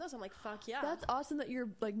shot with us? I'm like, fuck yeah. That's awesome that your,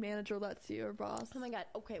 like, manager lets you, or boss. Oh, my God.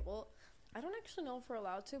 Okay, well, I don't actually know if we're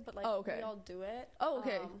allowed to, but, like, we all do it. Oh,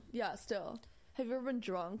 okay. Yeah, still. Have you ever been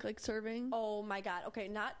drunk, like, serving? Oh, my God. Okay,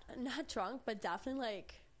 not drunk, but definitely,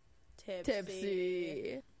 like,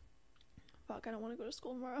 tipsy. Fuck, I don't want to go to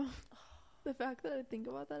school tomorrow. The fact that I think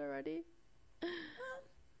about that already.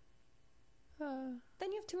 Then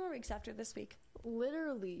you have 2 more weeks after this week.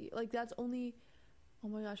 Literally. Like, that's only, oh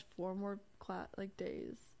my gosh, 4 more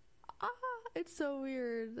days. It's so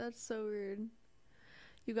weird. That's so weird.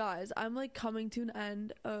 You guys, I'm, like, coming to an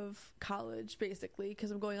end of college, basically, because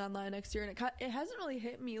I'm going online next year, and it hasn't really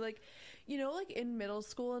hit me. Like, you know, like, in middle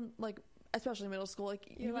school and, like, especially middle school,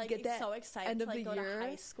 like you like, get that so excited end of to, like, the go year, to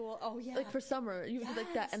high school. Oh yeah, like for summer, you get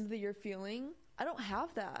like that end of the year feeling. I don't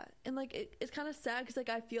have that, and like it's kind of sad because like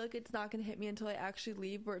I feel like it's not gonna hit me until I actually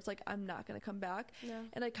leave, where it's like I'm not gonna come back.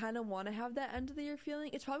 And I kind of want to have that end of the year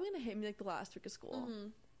feeling. It's probably gonna hit me like the last week of school.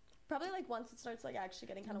 Probably like once it starts like actually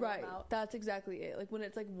getting kind of warm out. That's exactly it. Like when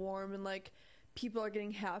it's like warm and like people are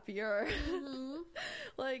getting happier.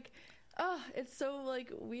 Like, it's so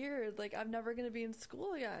like weird. Like I'm never gonna be in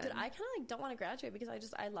school again. Dude, I kind of like don't want to graduate because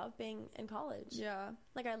I love being in college. Yeah.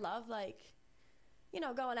 Like I love like, you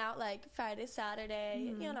know, going out like Friday,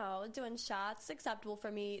 Saturday, you know, doing shots. It's acceptable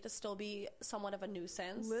for me to still be somewhat of a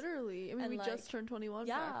nuisance. Literally. I mean, we like, just turned 21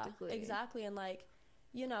 practically. Exactly. And like,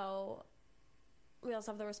 you know, we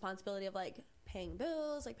also have the responsibility of like paying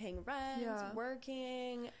bills, like paying rent,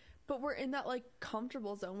 working. But we're in that like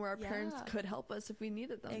comfortable zone where our parents could help us if we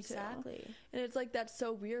needed them exactly to. And it's like that's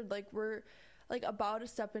so weird. Like we're like about to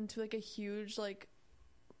step into like a huge like,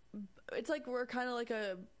 it's like we're kind of like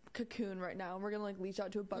a cocoon right now, and we're gonna like leach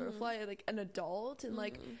out to a butterfly, like an adult, and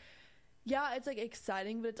like yeah, it's like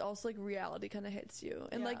exciting, but it's also like reality kind of hits you,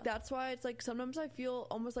 and like that's why it's like sometimes I feel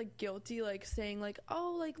almost like guilty like saying like,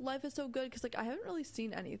 oh, like life is so good, because like I haven't really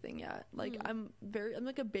seen anything yet. Like I'm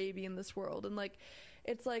like a baby in this world, and like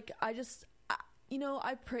it's like you know,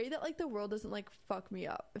 I pray that like the world doesn't like fuck me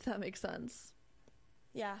up, if that makes sense.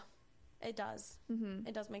 Yeah, it does.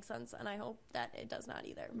 It does make sense, and I hope that it does not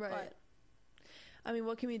either. Right. But I mean,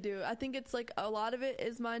 what can we do? I think it's like a lot of it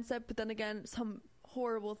is mindset, but then again, some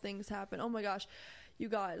horrible things happen. Oh my gosh, you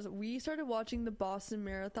guys, we started watching the Boston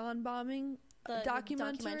Marathon bombing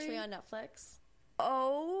documentary on Netflix.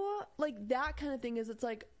 Oh, like that kind of thing is, it's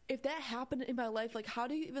like, if that happened in my life, like how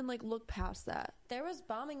do you even like look past that? There was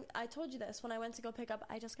bombing. I told you this when I went to go pick up,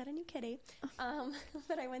 I just got a new kitty,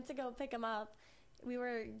 but I went to go pick him up. We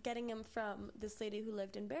were getting him from this lady who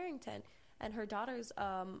lived in Barrington, and her daughter's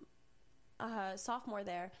sophomore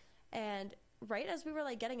there, and right as we were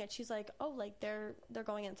like getting it, she's like, oh, like they're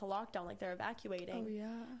going into lockdown, like they're evacuating. Oh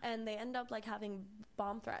yeah. And they end up like having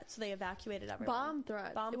bomb threats, so they evacuated everyone. Bomb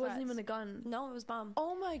threats. It wasn't even a gun. No, it was bomb.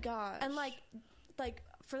 Oh my gosh. And like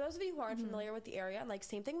for those of you who aren't familiar with the area, and like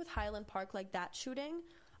same thing with Highland Park, like that shooting,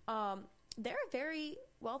 they're very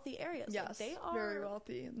wealthy areas. Yes, like, they are very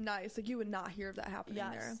wealthy. Nice. Like you would not hear of that happening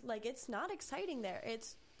there. Like it's not exciting there.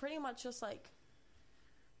 It's pretty much just like,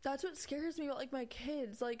 that's what scares me about like my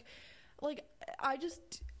kids. Like I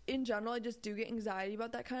just, in general, I just do get anxiety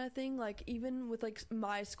about that kind of thing. Like even with like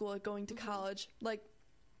my school, like going to college, like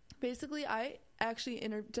basically I actually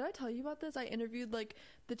did I tell you about this? I interviewed like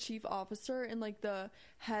the chief officer and like the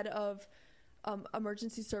head of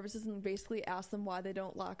emergency services and basically asked them why they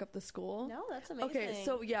don't lock up the school. No, that's amazing. Okay,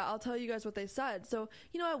 so yeah, I'll tell you guys what they said. So,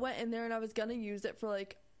 I went in there and I was gonna use it for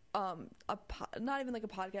like not even like a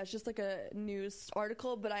podcast, just like a news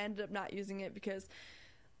article, but I ended up not using it because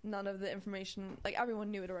none of the information, like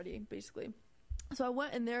everyone knew it already, basically. So I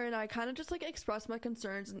went in there and I kind of just like expressed my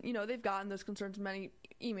concerns, and they've gotten those concerns in many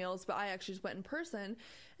emails, but I actually just went in person,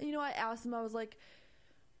 and I asked them, I was like,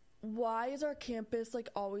 why is our campus like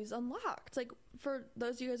always unlocked? Like, for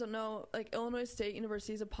those of you guys don't know, like Illinois State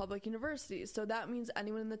University is a public university, so that means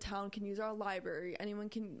anyone in the town can use our library. Anyone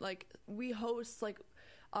can, like, we host like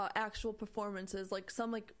actual performances, like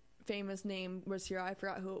some like famous name was here, I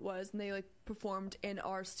forgot who it was, and they like performed in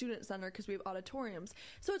our student center because we have auditoriums,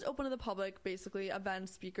 so it's open to the public, basically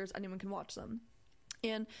events, speakers, anyone can watch them.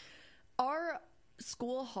 And our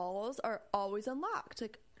school halls are always unlocked,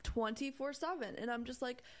 like 24/7, and I'm just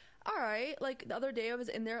like, all right. Like, the other day I was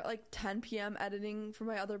in there at like 10 p.m. editing for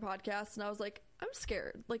my other podcast, and I was like, I'm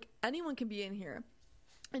scared, like anyone can be in here.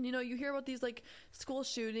 And you hear about these like school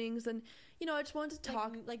shootings, and I just wanted to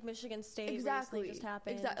talk, like Michigan State exactly recently just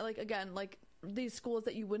happened. Exactly, like again, like these schools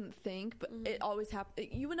that you wouldn't think, but it always happens.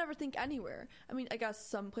 You would never think anywhere. I mean, I guess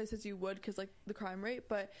some places you would because like the crime rate.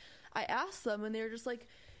 But I asked them, and they were just like,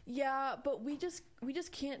 yeah, but we just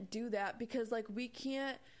can't do that because like we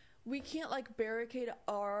can't like barricade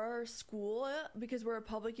our school because we're a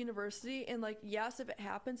public university, and like, yes, if it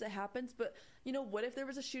happens, it happens, but what if there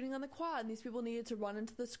was a shooting on the quad and these people needed to run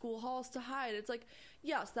into the school halls to hide? It's like,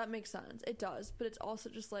 yes, that makes sense, it does, but it's also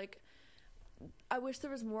just like, I wish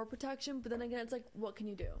there was more protection, but then again, it's like, what can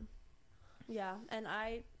you do? Yeah, and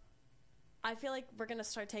I feel like we're gonna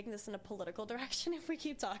start taking this in a political direction if we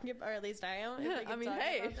keep talking about, or at least I am. I mean,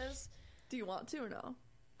 hey, about this. Do you want to or no?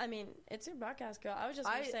 I mean, it's your podcast, girl. I was just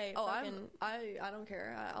gonna say, I don't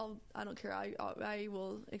care. I don't care. I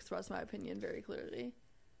will express my opinion very clearly.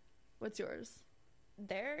 What's yours?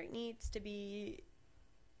 There needs to be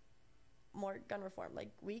more gun reform. Like,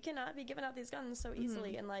 we cannot be giving out these guns so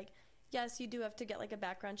easily, and like, yes, you do have to get like a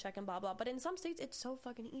background check and blah blah. But in some states, it's so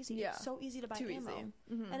fucking easy. Yeah. It's so easy to buy ammo,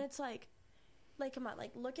 and it's like, come on, like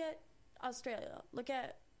look at Australia, look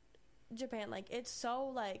at Japan, like it's so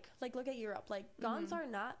like look at Europe, like guns are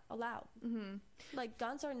not allowed, like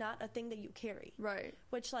guns are not a thing that you carry, right?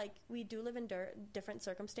 Which like we do live in different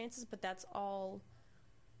circumstances, but that's all,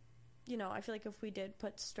 I feel like if we did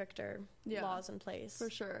put stricter laws in place, for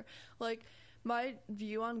sure. Like, my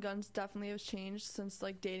view on guns definitely has changed since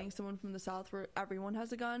like dating someone from the South where everyone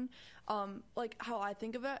has a gun. Like how I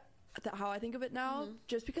think of it now,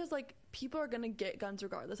 just because like people are gonna get guns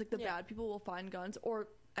regardless, like the bad people will find guns or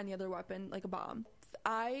any other weapon, like a bomb.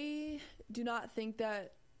 I do not think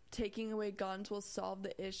that taking away guns will solve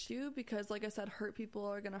the issue because, like I said, hurt people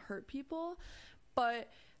are gonna hurt people, but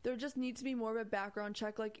there just needs to be more of a background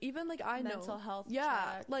check. Like, even like I know mental health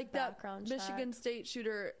check, like that Michigan State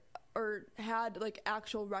shooter or had like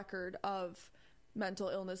actual record of mental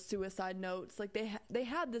illness, suicide notes, like they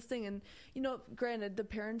had this thing, and granted the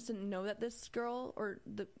parents didn't know that this girl, or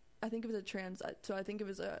I think it was a trans, so I think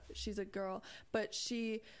she's a girl, but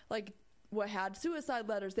she like had suicide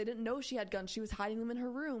letters. They didn't know she had guns. She was hiding them in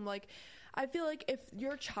her room. Like, I feel like if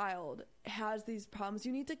your child has these problems,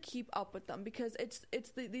 you need to keep up with them because it's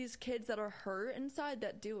these kids that are hurt inside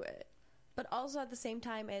that do it. But also at the same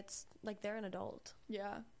time, it's like they're an adult.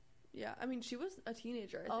 Yeah. I mean, she was a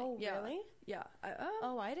teenager, I think. Oh, really? Yeah.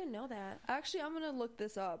 I didn't know that. Actually, I'm gonna look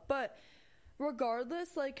this up, but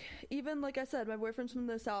regardless, like, even like I said, my boyfriend's from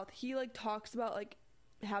the South, he like talks about like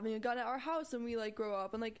having a gun at our house and we like grow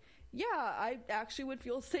up, and like, yeah, I actually would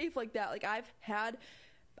feel safe like that. Like, I've had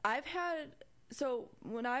so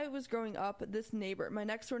when I was growing up, my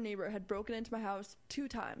next door neighbor had broken into my house 2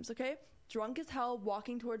 times, okay, drunk as hell,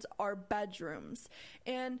 walking towards our bedrooms.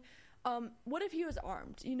 And what if he was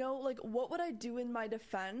armed? Like, what would I do in my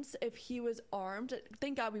defense if he was armed?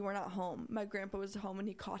 Thank God we were not home. My grandpa was home and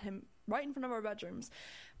he caught him right in front of our bedrooms.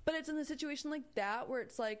 But it's in a situation like that where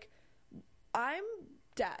it's like, I'm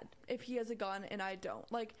dead if he has a gun and I don't.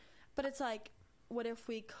 Like, but it's like, what if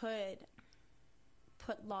we could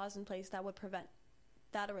put laws in place that would prevent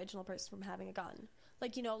that original person from having a gun?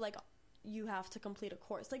 Like, like you have to complete a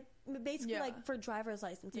course. Like, basically, like for driver's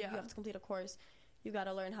license, like, you have to complete a course. You got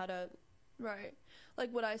to learn how to... Right.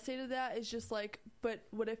 Like, what I say to that is just like, but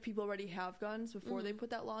what if people already have guns before they put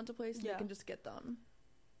that law into place and they can just get them?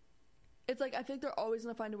 It's like, I feel like they're always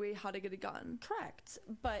going to find a way how to get a gun. Correct.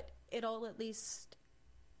 But it'll at least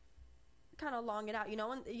kind of long it out, and,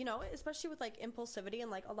 especially with, like, impulsivity,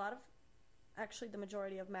 and, like, a lot of, actually, the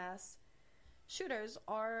majority of mass shooters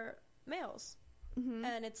are males.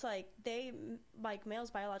 And it's like,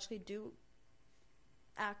 males biologically do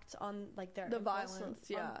act on like their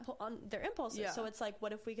violence, on their impulses. Yeah. So it's like,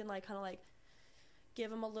 what if we can like kind of like give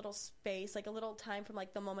them a little space, like a little time from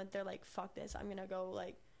like the moment they're like, fuck this, I'm gonna go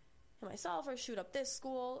like hit myself or shoot up this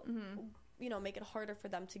school, you know, make it harder for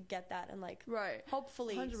them to get that, and like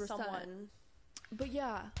hopefully 100%. Someone. But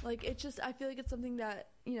yeah, like it's just, I feel like it's something that,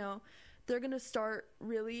 you know, they're gonna start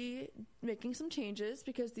really making some changes,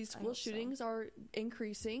 because these school shootings are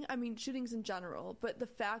increasing. I mean, shootings in general, but the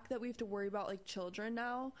fact that we have to worry about like children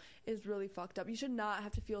now is really fucked up. You should not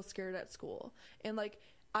have to feel scared at school. And like,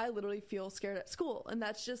 I literally feel scared at school, and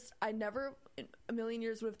that's just, I never in a million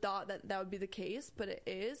years would have thought that that would be the case, but it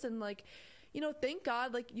is. And like, you know, thank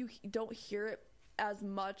God, like you don't hear it as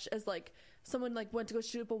much as like someone like went to go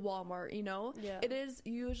shoot up a Walmart, you know. It is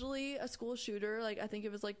usually a school shooter, like I think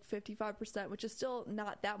it was like 55%, which is still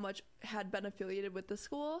not that much, had been affiliated with the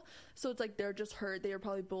school. So it's like they're just hurt, they were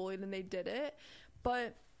probably bullied and they did it.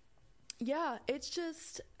 But yeah, it's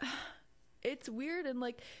just it's weird. And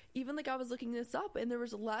like, even like I was looking this up, and there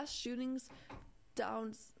was less shootings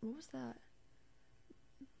down, what was that?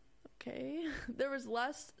 Okay. There was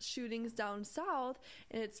less shootings down south,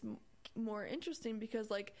 and it's more interesting because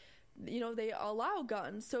like, you know, they allow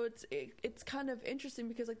guns. So it's kind of interesting,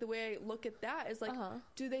 because like the way I look at that is like,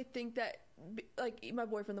 do they think that, like my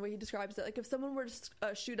boyfriend, the way he describes it, like if someone were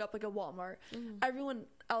to shoot up like a Walmart, everyone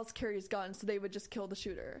else carries guns, so they would just kill the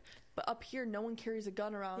shooter. But up here, no one carries a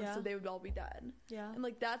gun around, so they would all be dead. And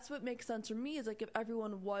like, that's what makes sense for me, is like if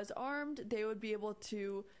everyone was armed, they would be able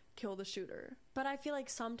to kill the shooter. But I feel like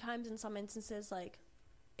sometimes in some instances, like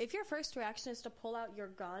if your first reaction is to pull out your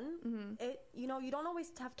gun, it, you know, you don't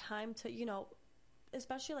always have time to, you know,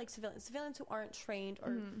 especially like civilians who aren't trained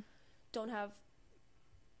or don't have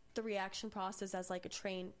the reaction process as like a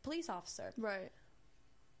trained police officer.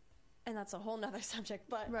 And that's a whole nother subject.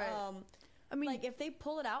 But I mean, like if they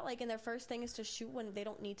pull it out, like, and their first thing is to shoot when they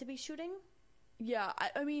don't need to be shooting.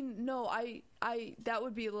 I mean, no, I that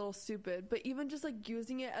would be a little stupid. But even just like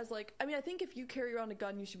using it as like, I mean, I think if you carry around a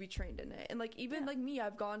gun, you should be trained in it. And like, even like me,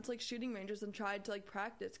 I've gone to like shooting ranges and tried to like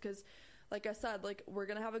practice, because like I said, like we're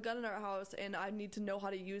gonna have a gun in our house and I need to know how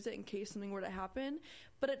to use it in case something were to happen.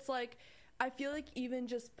 But it's like, I feel like even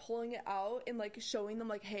just pulling it out and like showing them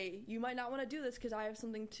like, hey, you might not want to do this because I have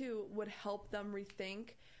something too, would help them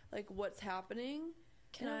rethink like what's happening.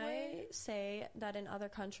 Can I say that in other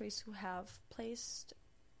countries who have placed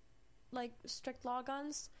like strict law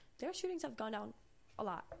guns, their shootings have gone down a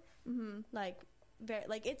lot. Like very,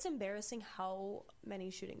 like it's embarrassing how many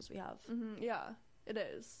shootings we have. Yeah, it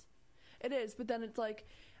is. But then it's like,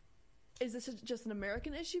 is this just an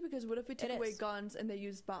American issue? Because what if we take away guns and they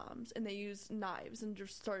use bombs and they use knives and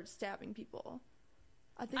just start stabbing people?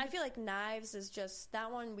 I feel like knives is just,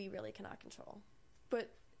 that one we really cannot control.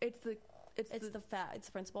 But it's the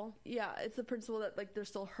principle. Yeah, it's the principle that like they're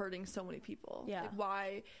still hurting so many people. Yeah.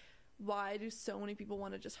 Like why do so many people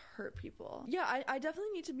want to just hurt people? Yeah, I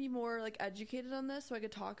definitely need to be more like educated on this so I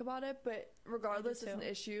could talk about it. But regardless, it's an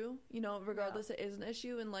issue. You know, regardless, it is an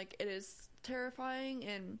issue, and like it is terrifying.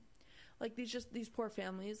 And like these poor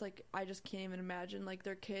families, like I just can't even imagine, like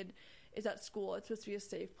their kid is at school, it's supposed to be a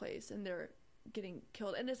safe place, and they're getting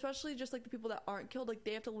killed. And especially just like the people that aren't killed, like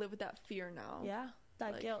they have to live with that fear now. Yeah.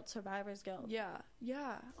 That like, guilt, survivor's guilt.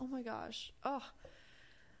 Yeah. Oh my gosh. Oh,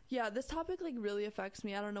 yeah. This topic like really affects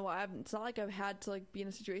me. I don't know why. It's not like I've had to like be in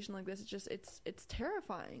a situation like this. It's just it's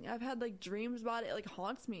terrifying. I've had like dreams about it. It like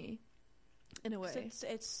haunts me in a way.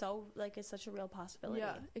 It's so like it's such a real possibility.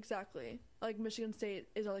 Yeah, exactly. Like Michigan State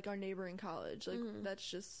is like our neighboring college. Like that's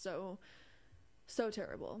just so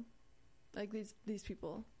terrible. Like these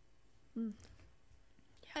people. Yeah.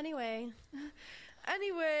 Anyway,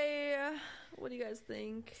 what do you guys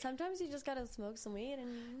think? Sometimes you just gotta smoke some weed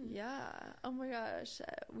and oh my gosh,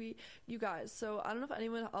 you guys. So I don't know if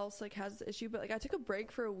anyone else like has this issue, but like I took a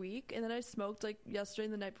break for a week and then I smoked like yesterday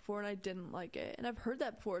and the night before and I didn't like it. And I've heard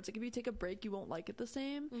that before. It's like if you take a break, you won't like it the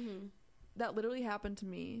same. That literally happened to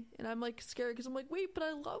me, and I'm like scared because I'm like, wait, but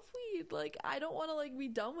I love weed. Like I don't want to like be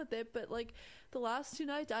done with it, but like the last 2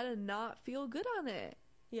 nights I did not feel good on it.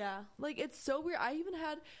 Yeah, like it's so weird. I even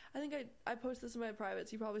had, I think I posted this in my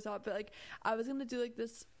privates, you probably saw it, but like I was gonna do like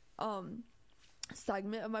this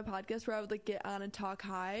segment of my podcast where I would like get on and talk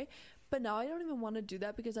high, but now I don't even want to do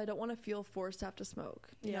that because I don't want to feel forced to have to smoke,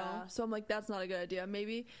 you know? So I'm like, that's not a good idea.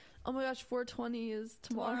 Maybe, oh my gosh, 420 is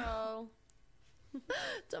tomorrow.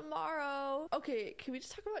 Tomorrow. Okay, can we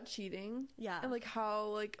just talk about cheating? Yeah. And like how,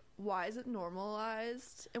 like, why is it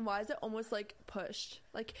normalized and why is it almost like pushed?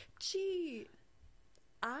 Like, cheat.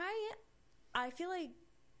 I feel like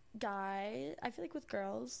guy. I feel like with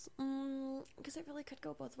girls, because it really could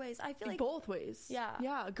go both ways. I feel like both ways.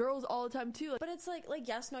 Yeah, girls all the time too. But it's like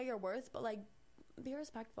yes, know your worth, but like be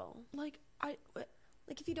respectful. Like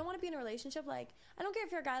if you don't want to be in a relationship, like I don't care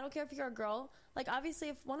if you're a guy, I don't care if you're a girl. Like obviously,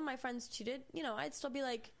 if one of my friends cheated, you know, I'd still be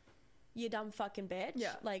like, you dumb fucking bitch.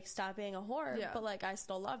 Yeah. Like stop being a whore. Yeah. But like I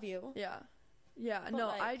still love you. Yeah. Yeah. But no,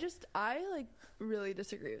 like, I like really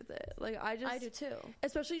disagree with it. Like I do too.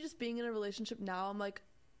 Especially just being in a relationship now. I'm like,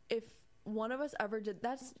 if one of us ever did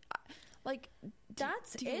that's like do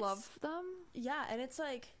you love them? Yeah, and it's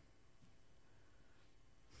like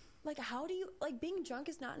how do you, like, being drunk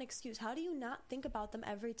is not an excuse. How do you not think about them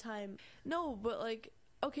every time? No, but like,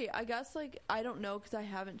 okay, I guess like I don't know because I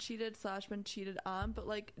haven't cheated / been cheated on, but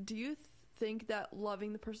like, do you think that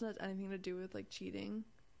loving the person has anything to do with like cheating?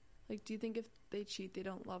 Like, do you think if they cheat they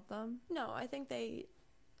don't love them? No, I think they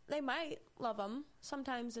might love them.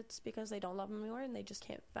 Sometimes it's because they don't love them anymore and they just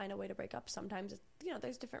can't find a way to break up. Sometimes it's, you know,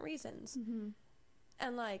 there's different reasons.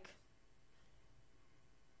 And like,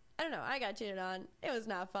 I don't know, I got cheated on. It was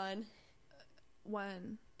not fun.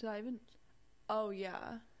 When? Did I even? Oh,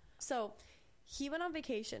 yeah. So, he went on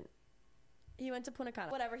vacation. He went to Punta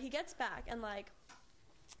Cana. Whatever, he gets back, and, like,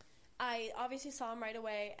 I obviously saw him right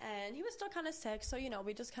away, and he was still kind of sick, so, you know,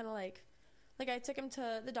 we just kind of, like, I took him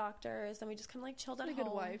to the doctors, and we just kind of, like, chilled at home. What a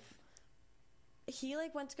good wife. He,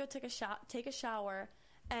 like, went to go take a shower,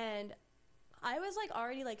 and I was, like,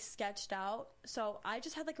 already, like, sketched out, so I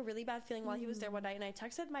just had, like, a really bad feeling while he was there one night, and I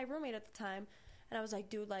texted my roommate at the time, and I was like,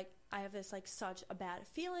 dude, like, I have this, like, such a bad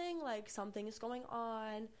feeling, like, something is going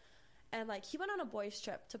on, and, like, he went on a boys'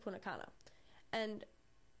 trip to Punta Cana, and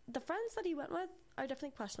the friends that he went with are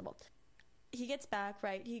definitely questionable. He gets back,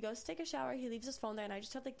 right, he goes to take a shower, he leaves his phone there, and I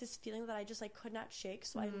just had, like, this feeling that I just, like, could not shake,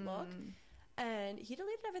 so I look, and he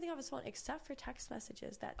deleted everything off his phone except for text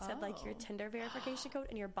messages that said, like, your Tinder verification code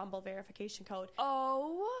and your Bumble verification code.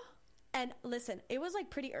 Oh. And listen, it was, like,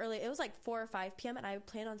 pretty early. It was, like, 4 or 5 p.m., and I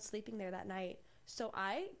planned on sleeping there that night. So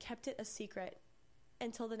I kept it a secret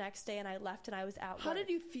until the next day, and I left, and I was at work. How did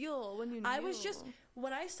you feel when you knew? I was just,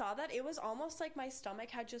 when I saw that, it was almost like my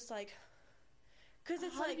stomach had just, like, because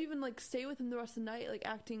it's How did you even, like, stay with him the rest of the night, like,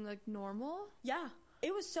 acting, like, normal? Yeah.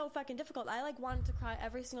 It was so fucking difficult. I, like, wanted to cry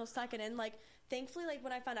every single second. And, like, thankfully, like,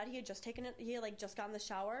 when I found out he had just taken it, he had, like, just gotten the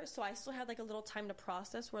shower. So I still had, like, a little time to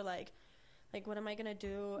process where, like, what am I going to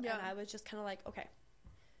do? Yeah. And I was just kind of like, okay.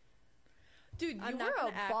 Dude, you were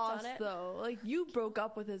a boss, though. Like, you broke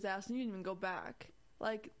up with his ass and you didn't even go back.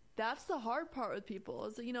 Like, that's the hard part with people.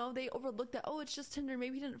 Is that, you know, they overlook that, oh, it's just Tinder.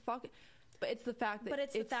 Maybe he didn't fuck it. But it's the fact that... But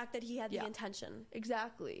it's the fact that he had the intention.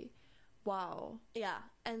 Exactly. Wow. Yeah.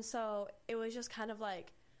 And so it was just kind of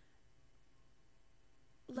like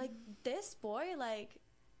this boy, like,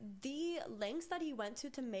 the lengths that he went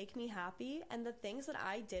to make me happy and the things that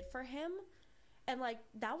I did for him, and, like,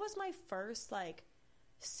 that was my first, like,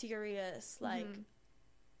 serious, like,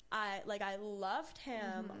 I loved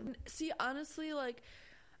him. See, honestly, like,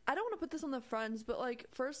 I don't want to put this on the friends, but, like,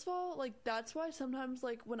 first of all, like, that's why sometimes,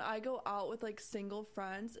 like, when I go out with, like, single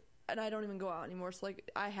friends, and I don't even go out anymore, so, like,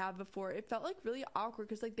 I have before, it felt, like, really awkward,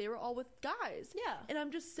 because, like, they were all with guys. Yeah. And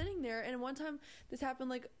I'm just sitting there, and one time, this happened,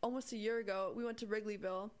 like, almost a year ago, we went to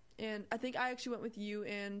Wrigleyville, and I think I actually went with you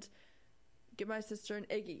and my sister and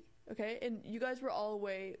Iggy, okay? And you guys were all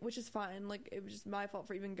away, which is fine, like, it was just my fault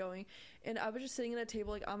for even going, and I was just sitting at a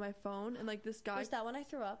table, like, on my phone, and, like, this guy... Was that when I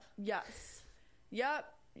threw up? Yes. Yep.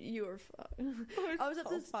 You were fucked. I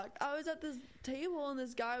was at this table, and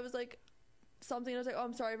this guy was, like, something, and I was like, oh,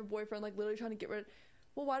 I'm sorry, I have a boyfriend, like, literally trying to get rid of...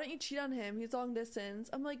 Well, why don't you cheat on him? He's long distance.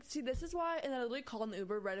 I'm like, see, this is why. And I literally called an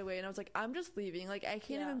Uber right away, and I was like, I'm just leaving. Like, I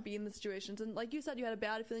can't even be in the situations. And like you said, you had a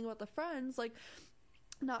bad feeling about the friends. Like,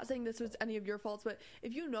 not saying this was any of your faults, but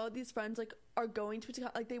if you know these friends, like, are going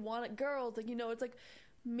to, like, they want girls, like, you know, it's like,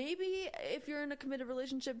 maybe if you're in a committed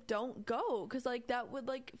relationship, don't go, because, like, that would,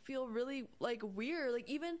 like, feel really, like, weird. Like,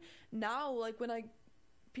 even now, like, when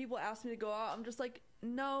people ask me to go out, I'm just like,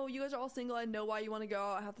 no, you guys are all single. I know why you want to go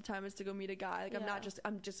out. Half the time is to go meet a guy. Like,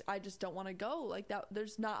 I just don't want to go. Like, that,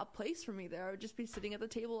 there's not a place for me there. I would just be sitting at the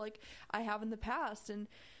table like I have in the past. And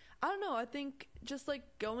I don't know, I think just, like,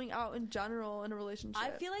 going out in general in a relationship. I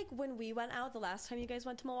feel like when we went out the last time you guys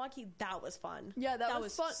went to Milwaukee, that was fun. Yeah, that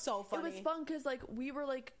was fun. So funny. It was fun because, like, we were,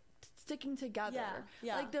 like, sticking together.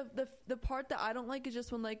 Yeah. Like, the part that I don't like is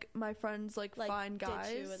just when, like, my friends, like find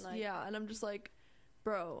guys. And, like, yeah, and I'm just like,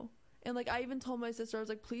 bro. And, like, I even told my sister, I was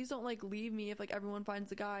like, please don't, like, leave me if, like, everyone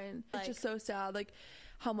finds a guy. And like, it's just so sad, like,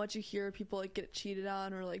 how much you hear people, like, get cheated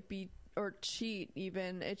on or, like, cheat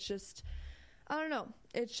even. It's just, I don't know.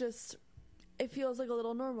 It's just, it feels, like, a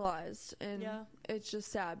little normalized. And it's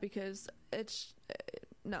just sad because it's,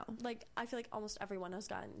 No. Like, I feel like almost everyone has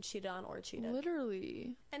gotten cheated on or cheated.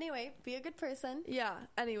 Literally. Anyway, be a good person. Yeah.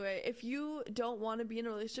 Anyway, if you don't want to be in a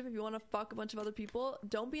relationship, if you want to fuck a bunch of other people,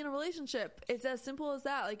 don't be in a relationship. It's as simple as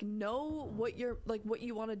that. Like, know what you're, like, what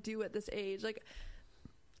you want to do at this age. Like,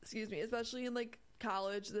 excuse me, especially in, like,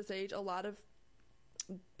 college, this age, a lot of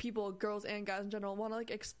people, girls and guys in general, want to,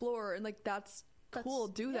 like, explore, and, like, that's cool.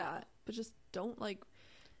 Do that. But just don't, like,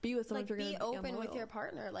 be with someone, like, if you're be open with your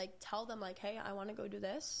partner. Like, tell them, like, hey, I want to go do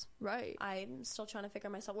this. Right. I'm still trying to figure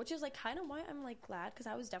myself, which is, like, kind of why I'm, like, glad, because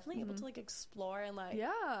I was definitely able to, like, explore and, like,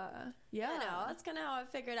 yeah, you know, that's kind of how I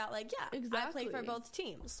figured out, like, yeah, exactly. I play for both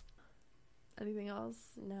teams. Anything else?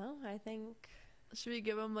 No, I think, should we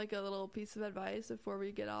give them, like, a little piece of advice before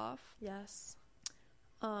we get off? yes.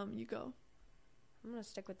 You go. I'm gonna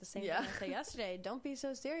stick with the same thing I said yesterday. Don't be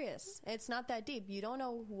so serious. It's not that deep. You don't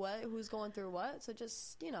know who's going through what, so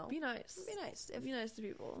just, you know, be nice. Be nice. If be nice to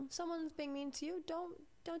people. Someone's being mean to you,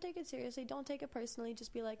 don't take it seriously. Don't take it personally.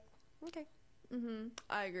 Just be like, okay.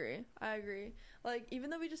 I agree. Like,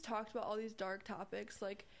 even though we just talked about all these dark topics,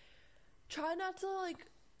 like, try not to, like,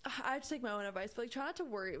 I have to take my own advice, but, like, try not to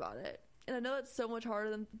worry about it. And I know it's so much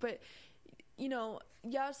harder than, but, you know,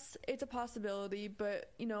 yes, it's a possibility,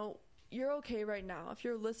 but, you know, you're okay right now. If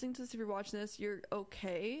you're listening to this, if you're watching this, you're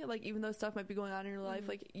okay. Like, even though stuff might be going on in your life,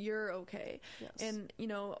 like, you're okay. Yes. And, you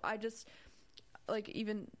know, I just, like,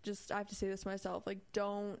 even just, I have to say this myself, like,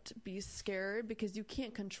 don't be scared, because you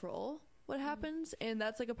can't control what happens. And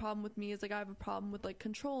that's, like, a problem with me, is, like, I have a problem with, like,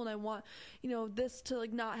 control, and I want, you know, this to,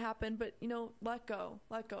 like, not happen, but, you know, let go,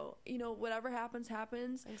 you know, whatever happens.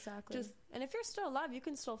 Exactly. Just, and if you're still alive, you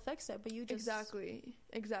can still fix it, but you just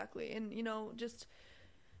exactly. And, you know, just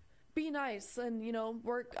be nice, and, you know,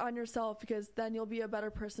 work on yourself, because then you'll be a better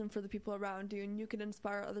person for the people around you, and you can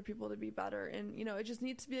inspire other people to be better. And, you know, it just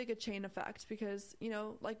needs to be like a chain effect, because, you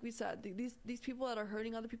know, like we said, these people that are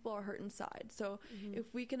hurting other people are hurt inside. So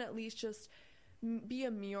if we can at least just be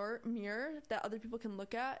a mirror that other people can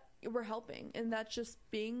look at, we're helping. And that's just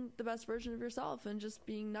being the best version of yourself, and just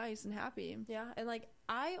being nice and happy. Yeah. And, like,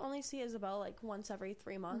 I only see Isabel, like, once every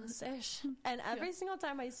 3 months ish, and every single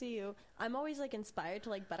time I see you, I'm always, like, inspired to,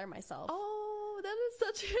 like, better myself. Oh, that is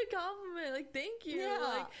such a good compliment. Like, thank you. Yeah.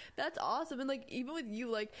 Like, that's awesome. And, like, even with you,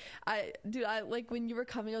 like, I like, when you were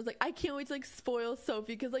coming, I was like, I can't wait to, like, spoil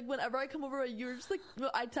Sophie, because, like, whenever I come over, you're just, like,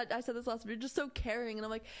 I said this last week, you're just so caring, and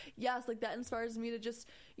I'm like, yes, like, that inspires me to just,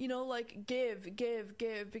 you know, like, give,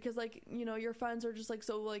 because, like, you know, your friends are just, like,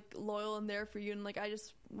 so, like, loyal and there for you, and, like, I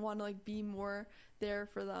just want to, like, be more there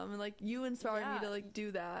for them, and, like, you inspired me to, like,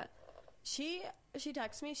 do that. She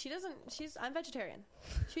texts me. I'm vegetarian.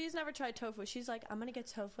 She's never tried tofu. She's like, I'm gonna get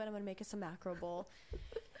tofu and I'm gonna make us a macro bowl.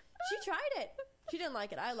 She tried it. She didn't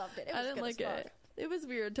like it. I loved it. I didn't like it. It was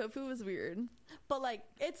weird. Tofu was weird. But, like,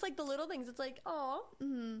 it's, like, the little things. It's like, oh.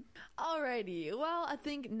 Alrighty. Well, I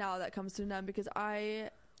think now that comes to an end, because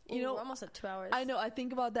you know, we're almost at 2 hours. I know. I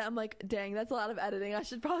think about that. I'm like, dang, that's a lot of editing. I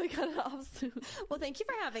should probably cut it off soon. Well, thank you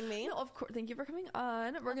for having me. No, of course. Thank you for coming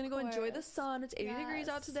on. We're going to go enjoy the sun. It's 80 degrees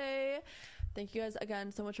out today. Thank you guys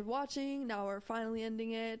again so much for watching. Now we're finally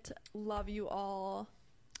ending it. Love you all.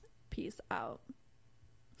 Peace out.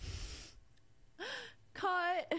 Cut.